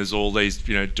prison, and there's all these,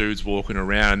 you know, dudes walking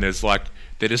around, and there's like,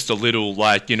 they're just a little,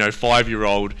 like, you know,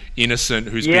 5-year-old innocent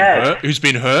who's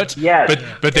been hurt,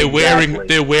 but they're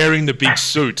wearing the big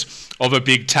suit of a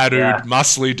big tattooed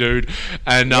muscly dude,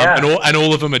 and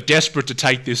all of them are desperate to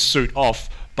take this suit off,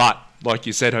 but like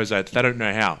you said, Jose, they don't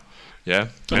know how. Yeah,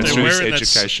 but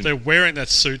they're wearing that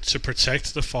suit to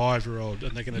protect the 5-year-old,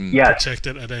 and they're going to protect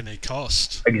it at any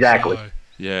cost. Exactly. So,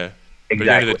 yeah. But at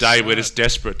the end of the day, we're just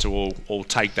desperate to all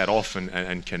take that off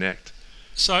and connect.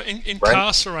 So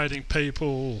incarcerating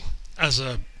people as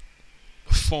a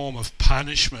form of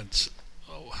punishment,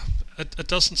 it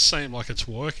doesn't seem like it's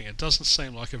working. It doesn't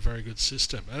seem like a very good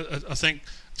system. I think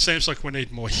it seems like we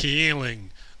need more healing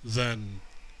than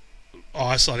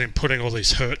isolating, putting all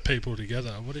these hurt people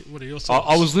together. What are your thoughts?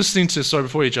 I was listening to, sorry,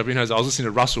 before you jump in, Jose, I was listening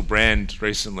to Russell Brand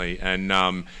recently,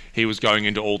 and he was going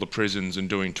into all the prisons and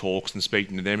doing talks and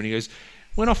speaking to them, and he goes,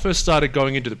 when I first started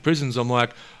going into the prisons, I'm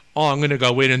like, I'm going to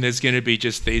go in and there's going to be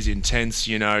just these intense,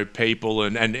 you know, people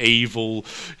and evil,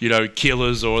 you know,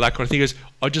 killers or that kind of thing. He goes,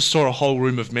 I just saw a whole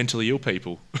room of mentally ill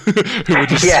people who were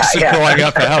just crying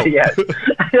out for help.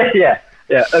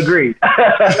 Yeah, agreed.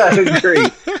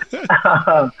 Agreed.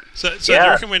 So do you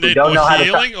reckon we need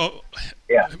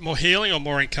more healing or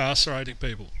more incarcerating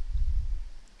people?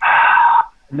 I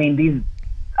mean,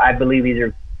 I believe these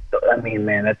are, I mean,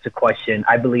 man, that's a question.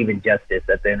 I believe in justice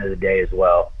at the end of the day as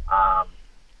well.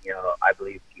 You know, I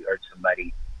believe if you hurt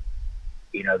somebody,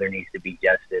 you know, there needs to be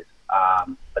justice.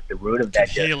 But the root of that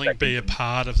justice... Can healing be a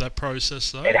part of that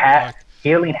process, though?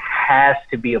 Healing has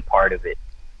to be a part of it,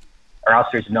 or else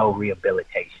there's no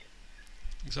rehabilitation.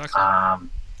 Exactly.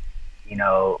 You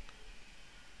know,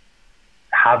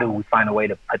 how do we find a way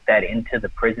to put that into the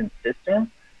prison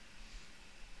system?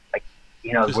 Like,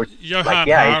 you know, Johan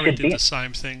Hari did the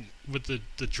same thing with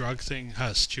the drug thing.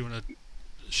 Huss, do you want to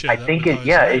share that? I think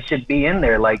it should be in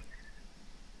there. Like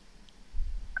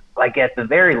at the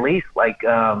very least,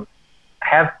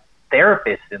 have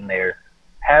therapists in there,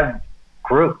 have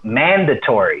group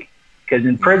mandatory. Because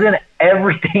in prison,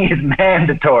 everything is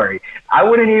mandatory. I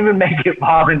wouldn't even make it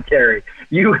voluntary.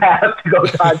 You have to go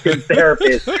talk to a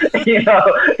therapist. You know,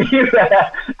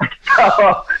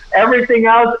 so everything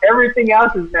else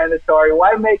is mandatory.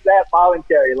 Why make that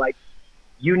voluntary? Like,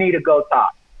 you need to go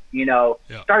talk. You know,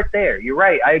 start there. You're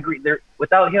right. I agree.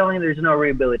 Without healing, there's no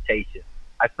rehabilitation.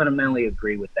 I fundamentally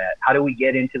agree with that. How do we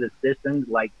get into the systems?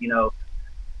 Like, you know,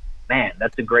 man,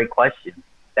 that's a great question.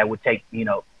 That would take, you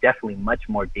know, definitely much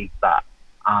more deep thought.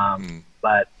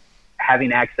 But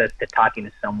having access to talking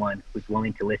to someone who's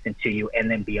willing to listen to you, and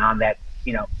then beyond that,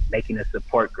 you know, making a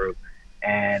support group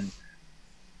and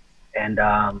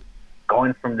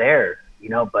going from there, you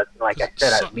know. But like I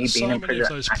said, me being in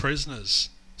prison,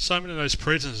 so many of those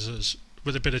prisoners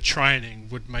with a bit of training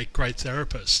would make great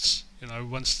therapists. You know,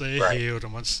 once they're Right. healed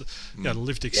and once the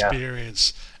lived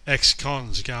experience,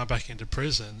 ex-cons going back into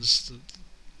prisons,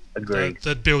 Agreed.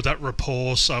 they'd build that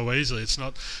rapport so easily. It's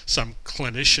not some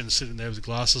clinician sitting there with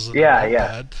glasses and Yeah, a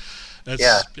notepad. It's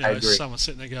I agree. someone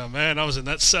sitting there going, "Man, I was in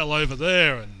that cell over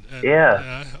there, and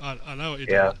Yeah. I know what you're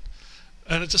Yeah. doing."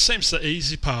 And it just seems the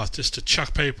easy path, just to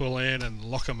chuck people in and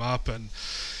lock them up, and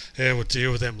we'll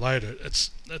deal with them later. It's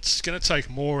going to take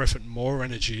more effort and more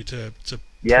energy to put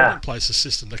in place a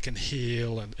system that can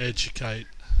heal and educate.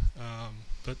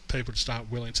 But people just aren't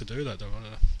willing to do that. They want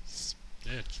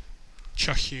to,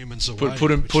 chuck humans away. Put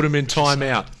them in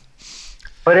timeout.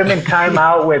 Put him in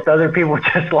timeout with other people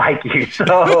just like you.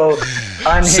 So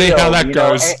unhealed. See how that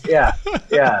goes. Yeah,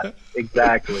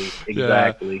 exactly.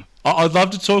 I'd love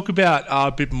to talk about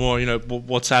a bit more,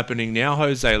 what's happening now,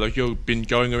 Jose. Like, you've been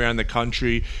going around the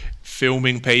country,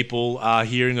 filming people,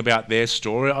 hearing about their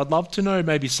story. I'd love to know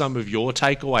maybe some of your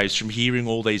takeaways from hearing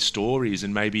all these stories,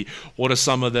 and maybe what are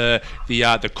some of the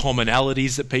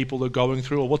commonalities that people are going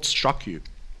through, or what struck you?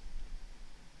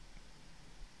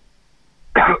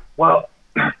 Well,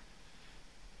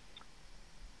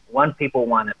 one, people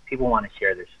want to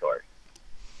share their story.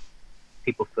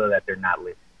 People feel that they're not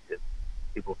listened to.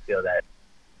 People feel that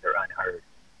they're unheard.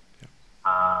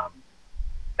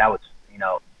 That was,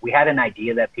 we had an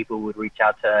idea that people would reach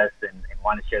out to us and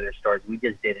want to share their stories. We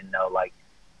just didn't know, like,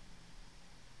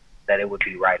 that it would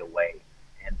be right away.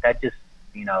 And that just,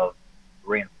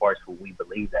 reinforced what we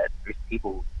believe, that there's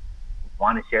people who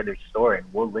want to share their story,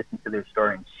 and we'll listen to their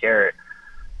story and share it.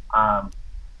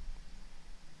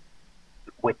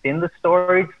 Within the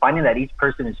stories, finding that each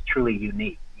person is truly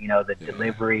unique. The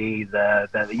delivery,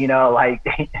 like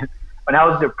when I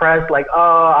was depressed, like,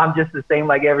 oh, I'm just the same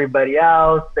like everybody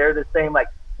else. They're the same. Like,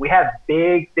 we have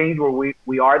big things where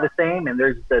we are the same, and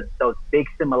there's those big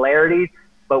similarities.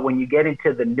 But when you get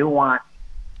into the nuance,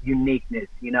 uniqueness,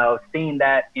 seeing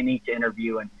that in each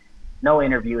interview, and no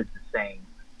interview is the same.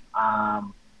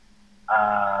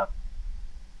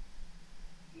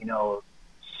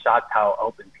 Shocked how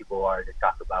open people are to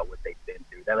talk about what they've been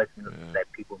through. That lets me know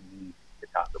that people need to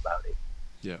talk about it.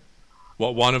 Yeah.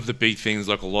 Well, one of the big things,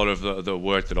 like a lot of the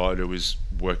work that I do, is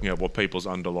working out what people's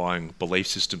underlying belief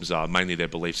systems are, mainly their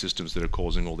belief systems that are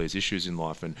causing all these issues in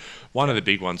life. And one of the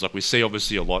big ones, like we see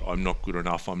obviously a lot, I'm not good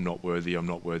enough, I'm not worthy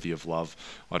of love,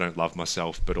 I don't love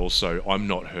myself, but also I'm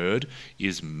not heard,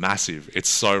 is massive. It's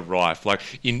so rife. Like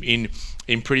in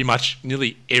pretty much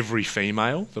nearly every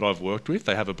female that I've worked with,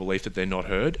 they have a belief that they're not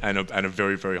heard, and a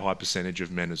very, very high percentage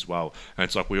of men as well. And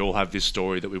it's like we all have this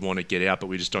story that we want to get out, but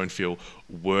we just don't feel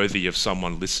worthy of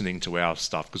someone listening to our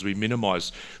stuff because we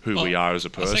minimize who we are as a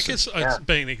person. I think it's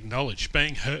being acknowledged.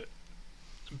 Being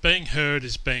heard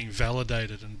is being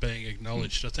validated and being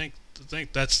acknowledged. I think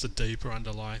that's the deeper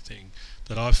underlying thing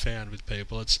that I've found with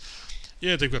people. It's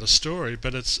they've got a story,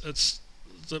 but it's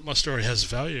that my story has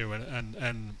value,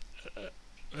 and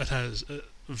it has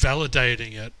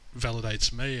validating it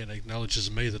validates me and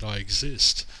acknowledges me that I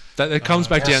exist. That comes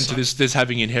back down to this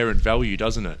having inherent value,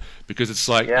 doesn't it? Because it's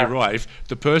like, you're right, if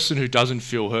the person who doesn't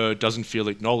feel heard doesn't feel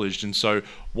acknowledged, and so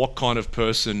what kind of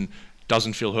person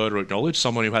doesn't feel heard or acknowledged?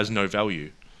 Someone who has no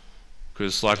value.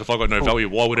 Because, like, if I got no value,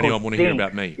 why would anyone want to hear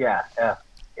about me? Yeah.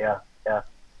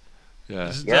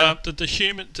 Did the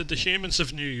humans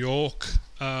of New York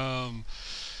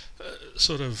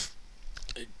sort of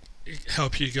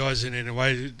help you guys in a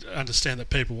way to understand that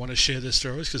people want to share their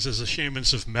stories? Because there's the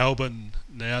humans of Melbourne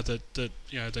now that the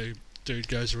dude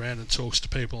goes around and talks to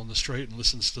people on the street and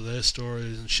listens to their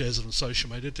stories and shares it on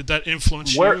social media. Did that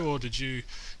influence you, or did you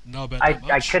know about that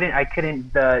much? I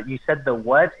couldn't. You said the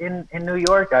what in New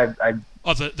York?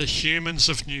 The humans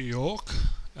of New York.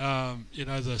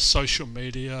 The social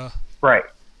media. Right.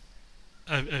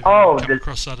 Have you come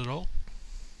across that at all?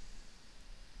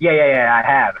 Yeah, I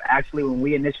have. Actually, when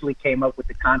we initially came up with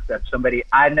the concept,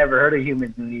 I'd never heard of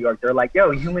humans in New York. They're like, yo,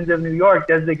 humans of New York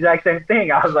does the exact same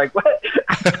thing. I was like, what?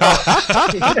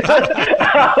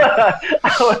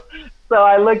 So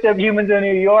I looked up humans in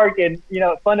New York, and,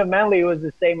 fundamentally it was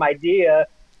the same idea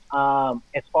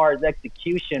as far as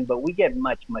execution, but we get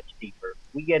much, much deeper.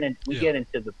 We get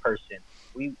into the person.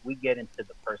 We get into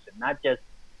the person, not just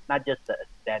the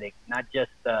aesthetic, not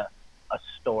just a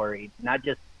story, not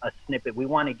just a snippet. We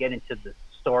want to get into the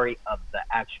story of the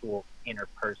actual inner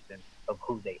person, of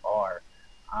who they are.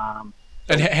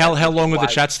 And how long are the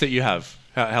chats that you have?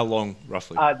 How long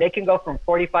roughly? They can go from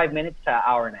 45 minutes to an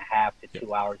hour and a half to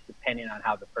 2 hours, depending on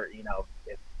how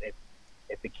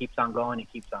if it keeps on going,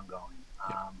 it keeps on going.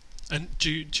 And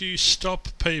do you stop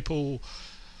people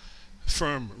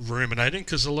from ruminating?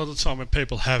 Because a lot of the time when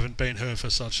people haven't been heard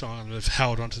for such long, they've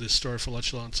held onto this story for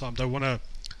such a long time, they want to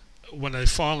when they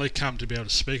finally come to be able to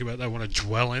speak about it, they want to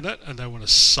dwell in it and they want to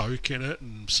soak in it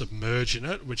and submerge in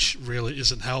it, which really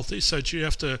isn't healthy. So do you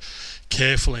have to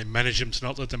carefully manage them to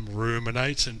not let them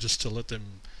ruminate and just to let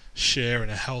them share in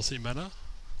a healthy manner?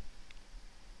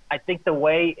 I think the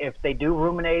way, if they do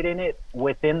ruminate in it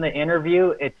within the interview,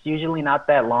 it's usually not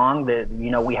that long. That,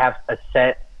 you know, we have a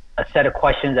set of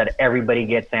questions that everybody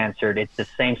gets answered. It's the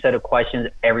same set of questions.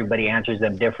 Everybody answers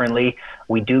them differently.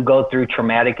 We do go through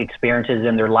traumatic experiences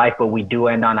in their life, but we do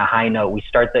end on a high note. We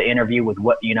start the interview with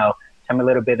what, you know, tell me a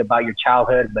little bit about your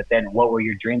childhood, but then what were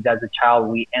your dreams as a child?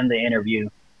 We end the interview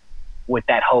with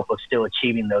that hope of still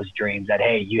achieving those dreams, that,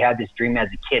 hey, you had this dream as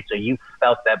a kid, so you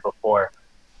felt that before.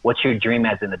 What's your dream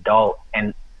as an adult?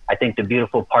 And I think the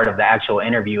beautiful part of the actual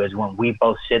interview is when we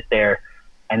both sit there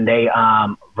and they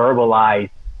verbalize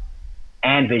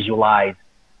and visualize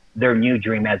their new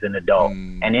dream as an adult.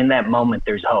 And in that moment,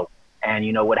 there's hope. And,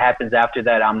 you know, what happens after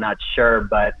that, I'm not sure.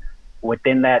 But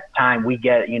within that time, we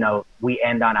get, you know, we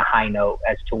end on a high note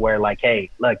as to where, like, hey,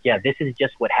 look, yeah, this is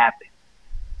just what happened.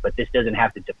 But this doesn't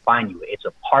have to define you. It's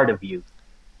a part of you.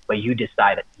 But you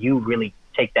decide it. You really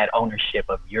take that ownership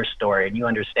of your story. And you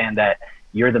understand that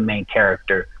you're the main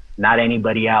character, not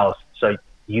anybody else. So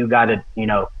you got to, you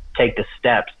know, take the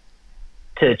steps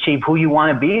to achieve who you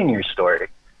want to be in your story.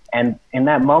 And in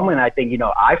that moment, I think, you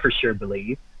know, I for sure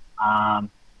believe, and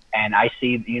I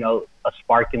see, you know, a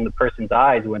spark in the person's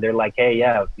eyes when they're like, hey,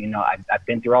 yeah, you know, I've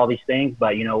been through all these things,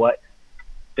 but you know what?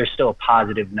 There's still a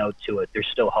positive note to it. There's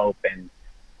still hope. And,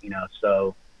 you know,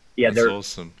 so yeah, That's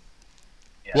awesome.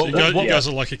 Yeah. So you guys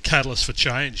are like a catalyst for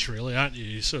change, really, aren't you?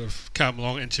 You sort of come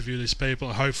along, interview these people,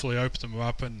 and hopefully open them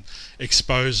up and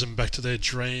expose them back to their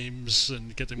dreams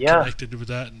and get them connected with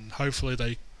that, and hopefully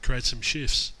they create some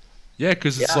shifts. Yeah,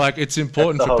 because it's like, it's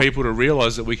important for people to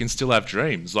realise that we can still have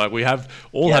dreams. Like, we have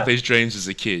these dreams as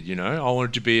a kid, you know. I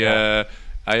wanted to be a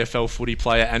AFL footy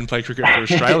player and play cricket for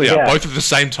Australia, both at the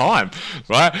same time,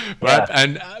 right?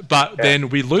 But then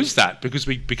we lose that because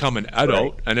we become an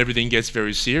adult and everything gets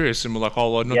very serious, and we're like,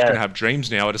 oh, I'm not going to have dreams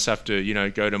now. I just have to, you know,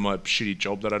 go to my shitty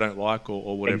job that I don't like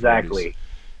or whatever it is.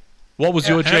 What was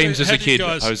your dreams as a kid,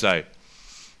 Jose?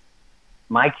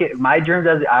 My dreams,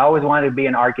 I always wanted to be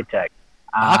an architect.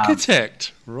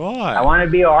 Architect, right. I want to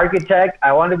be an architect.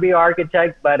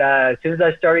 But as soon as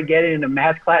I started getting into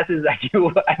math classes, I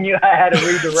knew I had to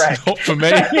redirect. Not for me.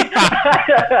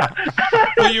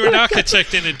 Well, you're an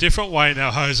architect in a different way now,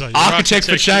 Jose. You're architect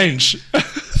for change.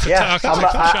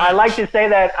 I like to say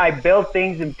that I build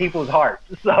things in people's hearts.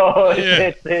 So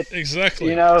it's exactly.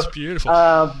 You know, it's beautiful.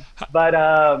 I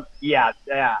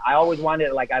always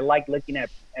wanted, like, I like looking at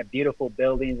beautiful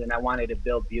buildings, and I wanted to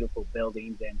build beautiful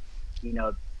buildings. And you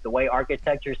know, the way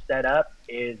architecture is set up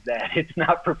is that it's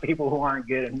not for people who aren't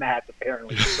good in math,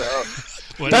 apparently. So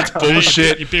that's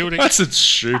bullshit. You're building. That's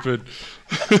stupid.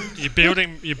 You're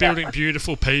building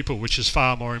beautiful people, which is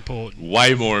far more important.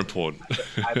 Way more important.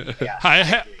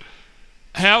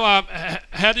 How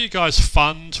do you guys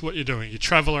fund what you're doing? You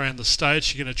travel around the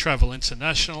States. You're going to travel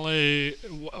internationally.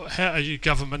 How are you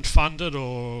government funded,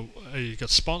 or are you got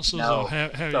sponsors? No. Or how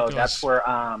so you guys? That's where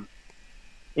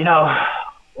you know,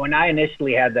 when I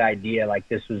initially had the idea, like,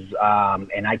 this was,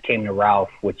 and I came to Ralph,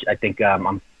 which I think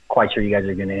I'm quite sure you guys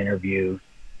are going to interview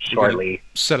shortly.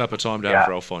 Set up a time to have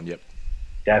Ralph on. Yep.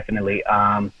 Definitely.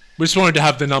 We just wanted to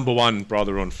have the number one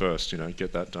brother on first, you know,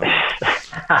 get that done.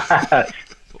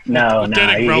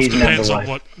 Getting Ralph depends on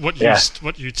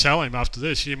what you tell him after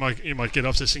this. You might get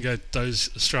off this and go, those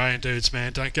Australian dudes,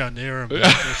 man, don't go near them. They're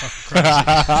fucking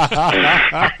crazy.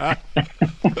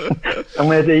 I'm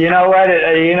gonna say, you know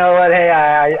what? Hey,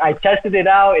 I tested it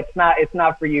out. It's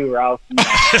not for you, Ralph.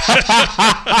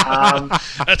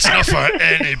 That's not for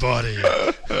anybody.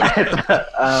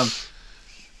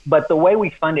 But the way we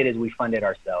fund it is we fund it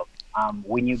ourselves.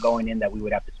 We knew going in that we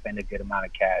would have to spend a good amount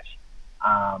of cash.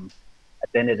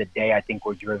 At the end of the day, I think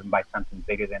we're driven by something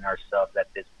bigger than ourselves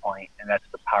at this point, and that's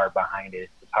the power behind it.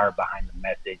 It's the power behind the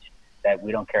message that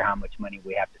we don't care how much money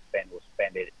we have to spend, we'll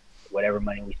spend it. Whatever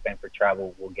money we spend for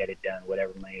travel, we'll get it done.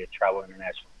 Whatever money to travel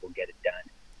international, we'll get it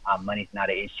done. Money's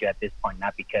not an issue at this point,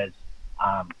 not because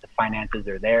the finances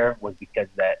are there, was because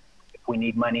that if we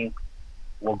need money,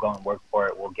 we'll go and work for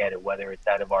it. We'll get it, whether it's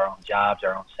out of our own jobs,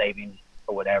 our own savings,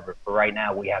 or whatever. For right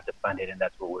now, we have to fund it, and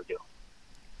that's what we're doing.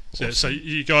 So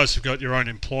you guys have got your own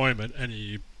employment, and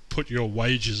you put your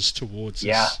wages towards this.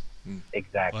 Yeah,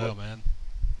 exactly. Wow, man.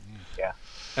 Yeah.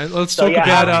 And let's talk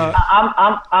about.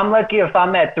 I'm lucky if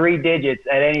I'm at 3 digits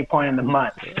at any point in the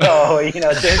month. So you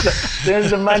know, since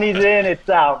the money's in, it's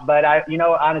out. But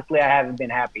honestly, I haven't been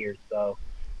happier. So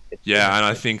Yeah, and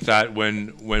I think that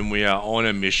when we are on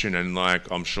a mission, and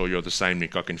like I'm sure you're the same,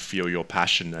 Nick, I can feel your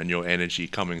passion and your energy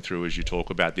coming through as you talk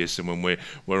about this. And when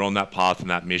we're on that path and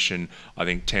that mission, I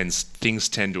think things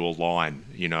tend to align,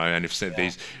 you know. And if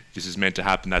this is meant to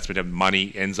happen, that's meant to happen.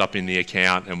 Money ends up in the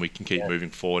account, and we can keep moving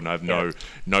forward. And I have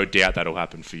no doubt that'll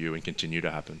happen for you and continue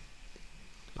to happen.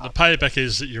 The payback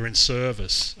is that you're in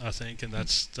service, I think, and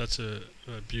that's a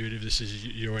beauty of this. Is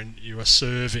you are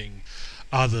serving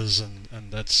others, and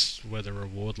that's where the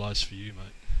reward lies for you,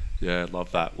 mate. Yeah,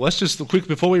 love that. Let's just quick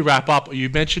before we wrap up. You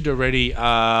mentioned already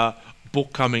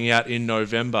book coming out in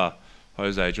November.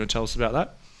 Jose, do you want to tell us about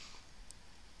that?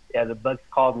 Yeah, the book's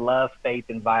called Love, Faith,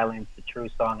 and Violence: The True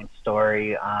Song and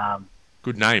Story.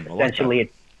 Good name.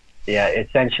 Essentially,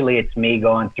 it's me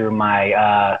going through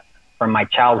my from my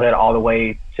childhood all the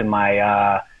way to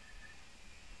my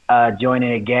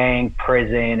joining a gang,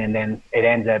 prison, and then it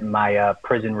ends at my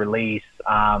prison release.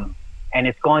 And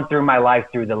it's going through my life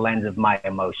through the lens of my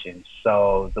emotions.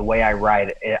 So the way I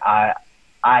write,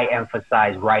 I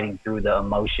emphasize writing through the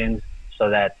emotions so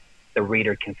that the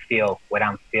reader can feel what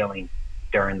I'm feeling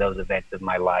during those events of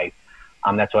my life.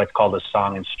 That's why it's called a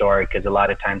song and story, because a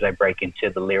lot of times I break into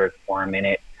the lyric form in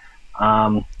it.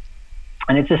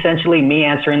 And it's essentially me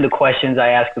answering the questions I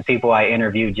ask the people I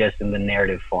interview just in the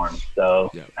narrative form.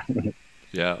 So,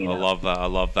 yeah, I love that. I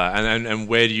love that. And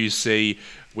where do you see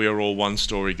We Are All One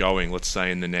Story going, let's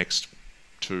say in the next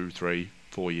 2, 3,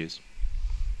 4 years?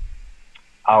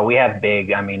 Oh, we have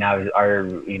big. I mean,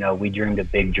 we dreamed a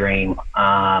big dream.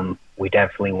 We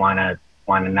definitely want to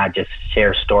not just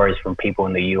share stories from people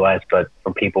in the U.S., but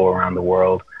from people around the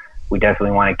world. We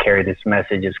definitely want to carry this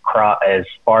message as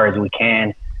far as we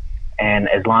can. And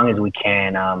as long as we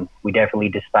can, we definitely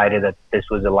decided that this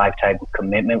was a lifetime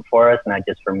commitment for us, not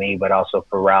just for me, but also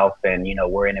for Ralph. And,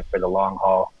 we're in it for the long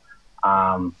haul.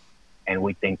 And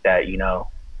we think that,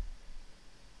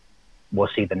 we'll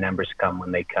see the numbers come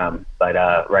when they come.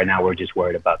 But right now we're just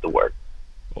worried about the work.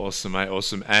 Awesome, mate.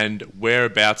 Awesome. And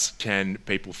whereabouts can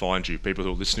people find you? People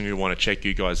who are listening who want to check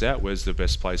you guys out, where's the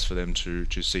best place for them to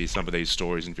see some of these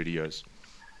stories and videos?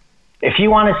 If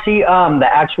you want to see the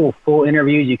actual full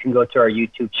interviews, you can go to our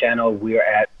YouTube channel. We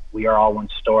are all one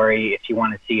story. If you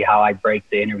want to see how I break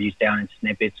the interviews down in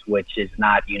snippets, which is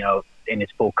not, in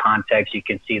its full context, you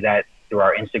can see that through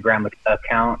our Instagram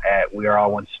account at We Are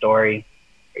All One Story.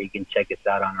 Or you can check us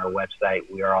out on our website,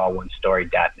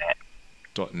 weareallonestory.net.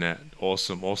 .net.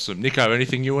 Awesome, awesome. Nico,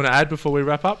 anything you want to add before we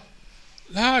wrap up?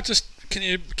 No, just can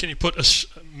you put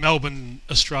Melbourne,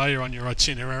 Australia on your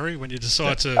itinerary when you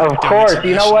decide to? Of course,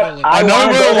 you know what? I know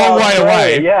we're a long way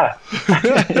away. Yeah.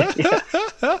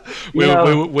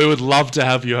 We would love to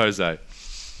have you, Jose.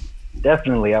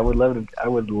 Definitely, I would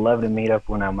love to meet up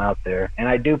when I'm out there, and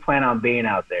I do plan on being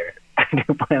out there.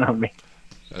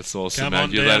 That's awesome, Come man.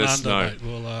 on You down let us under,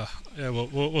 know. Mate.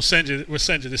 We'll send you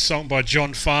this song by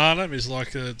John Farnham. He's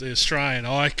like the Australian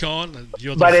icon. And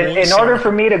you're the voice. In order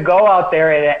for me to go out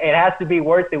there, it has to be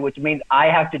worth it, which means I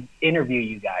have to interview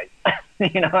you guys.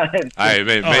 Hey,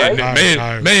 me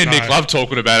and Nick love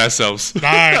talking about ourselves. No,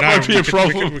 might be a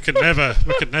problem. We could never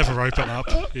open up.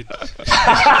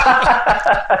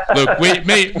 Look,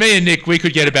 me and Nick, we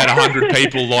could get about 100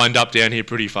 people lined up down here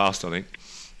pretty fast, I think.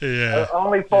 Yeah.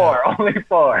 Only four. 4?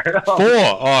 All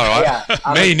right. Yeah,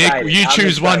 me, excited. Nick, you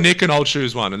choose one, Nick, and I'll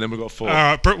choose one, and then we've got 4. All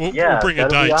right, we'll bring a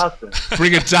date. Be awesome.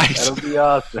 Bring a date. That'll be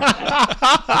awesome.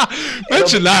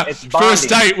 Mention that. First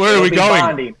date, where are we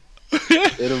going?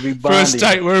 It'll be bonding. First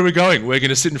date, where are we going? We're going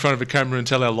to sit in front of a camera and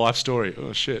tell our life story.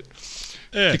 Oh, shit.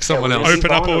 Yeah. Pick someone else.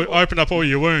 Open up all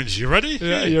your wounds. You ready?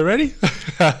 Yeah, you ready?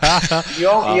 You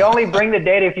only bring the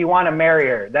date if you want to marry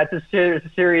her. That's a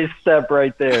serious step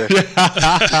right there. Serious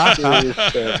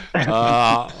step.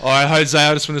 All right, Jose,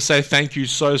 I just want to say thank you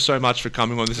so much for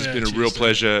coming on. This has been a real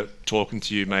pleasure talking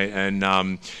to you, mate. And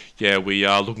we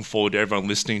are looking forward to everyone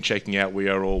listening, checking out We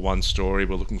Are All One Story.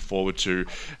 We're looking forward to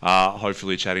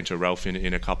hopefully chatting to Ralph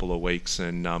in a couple of weeks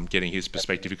and getting his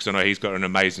perspective, because I know he's got an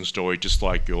amazing story just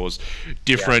like yours.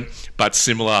 Different but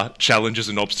similar challenges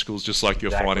and obstacles just like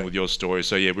you're finding with your story.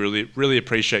 So yeah, we really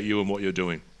appreciate you and what you're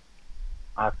doing.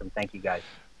 Awesome. Thank you, guys.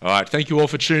 All right. Thank you all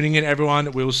for tuning in,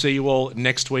 everyone. We'll see you all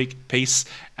next week. Peace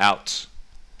out.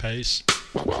 Peace.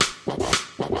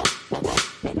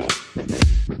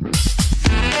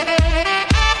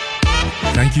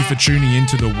 Thank you for tuning in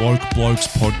to the Woke Blokes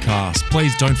podcast.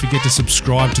 Please don't forget to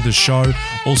subscribe to the show.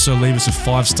 Also leave us a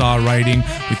 5-star rating.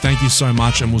 We thank you so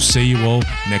much, and we'll see you all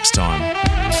next time.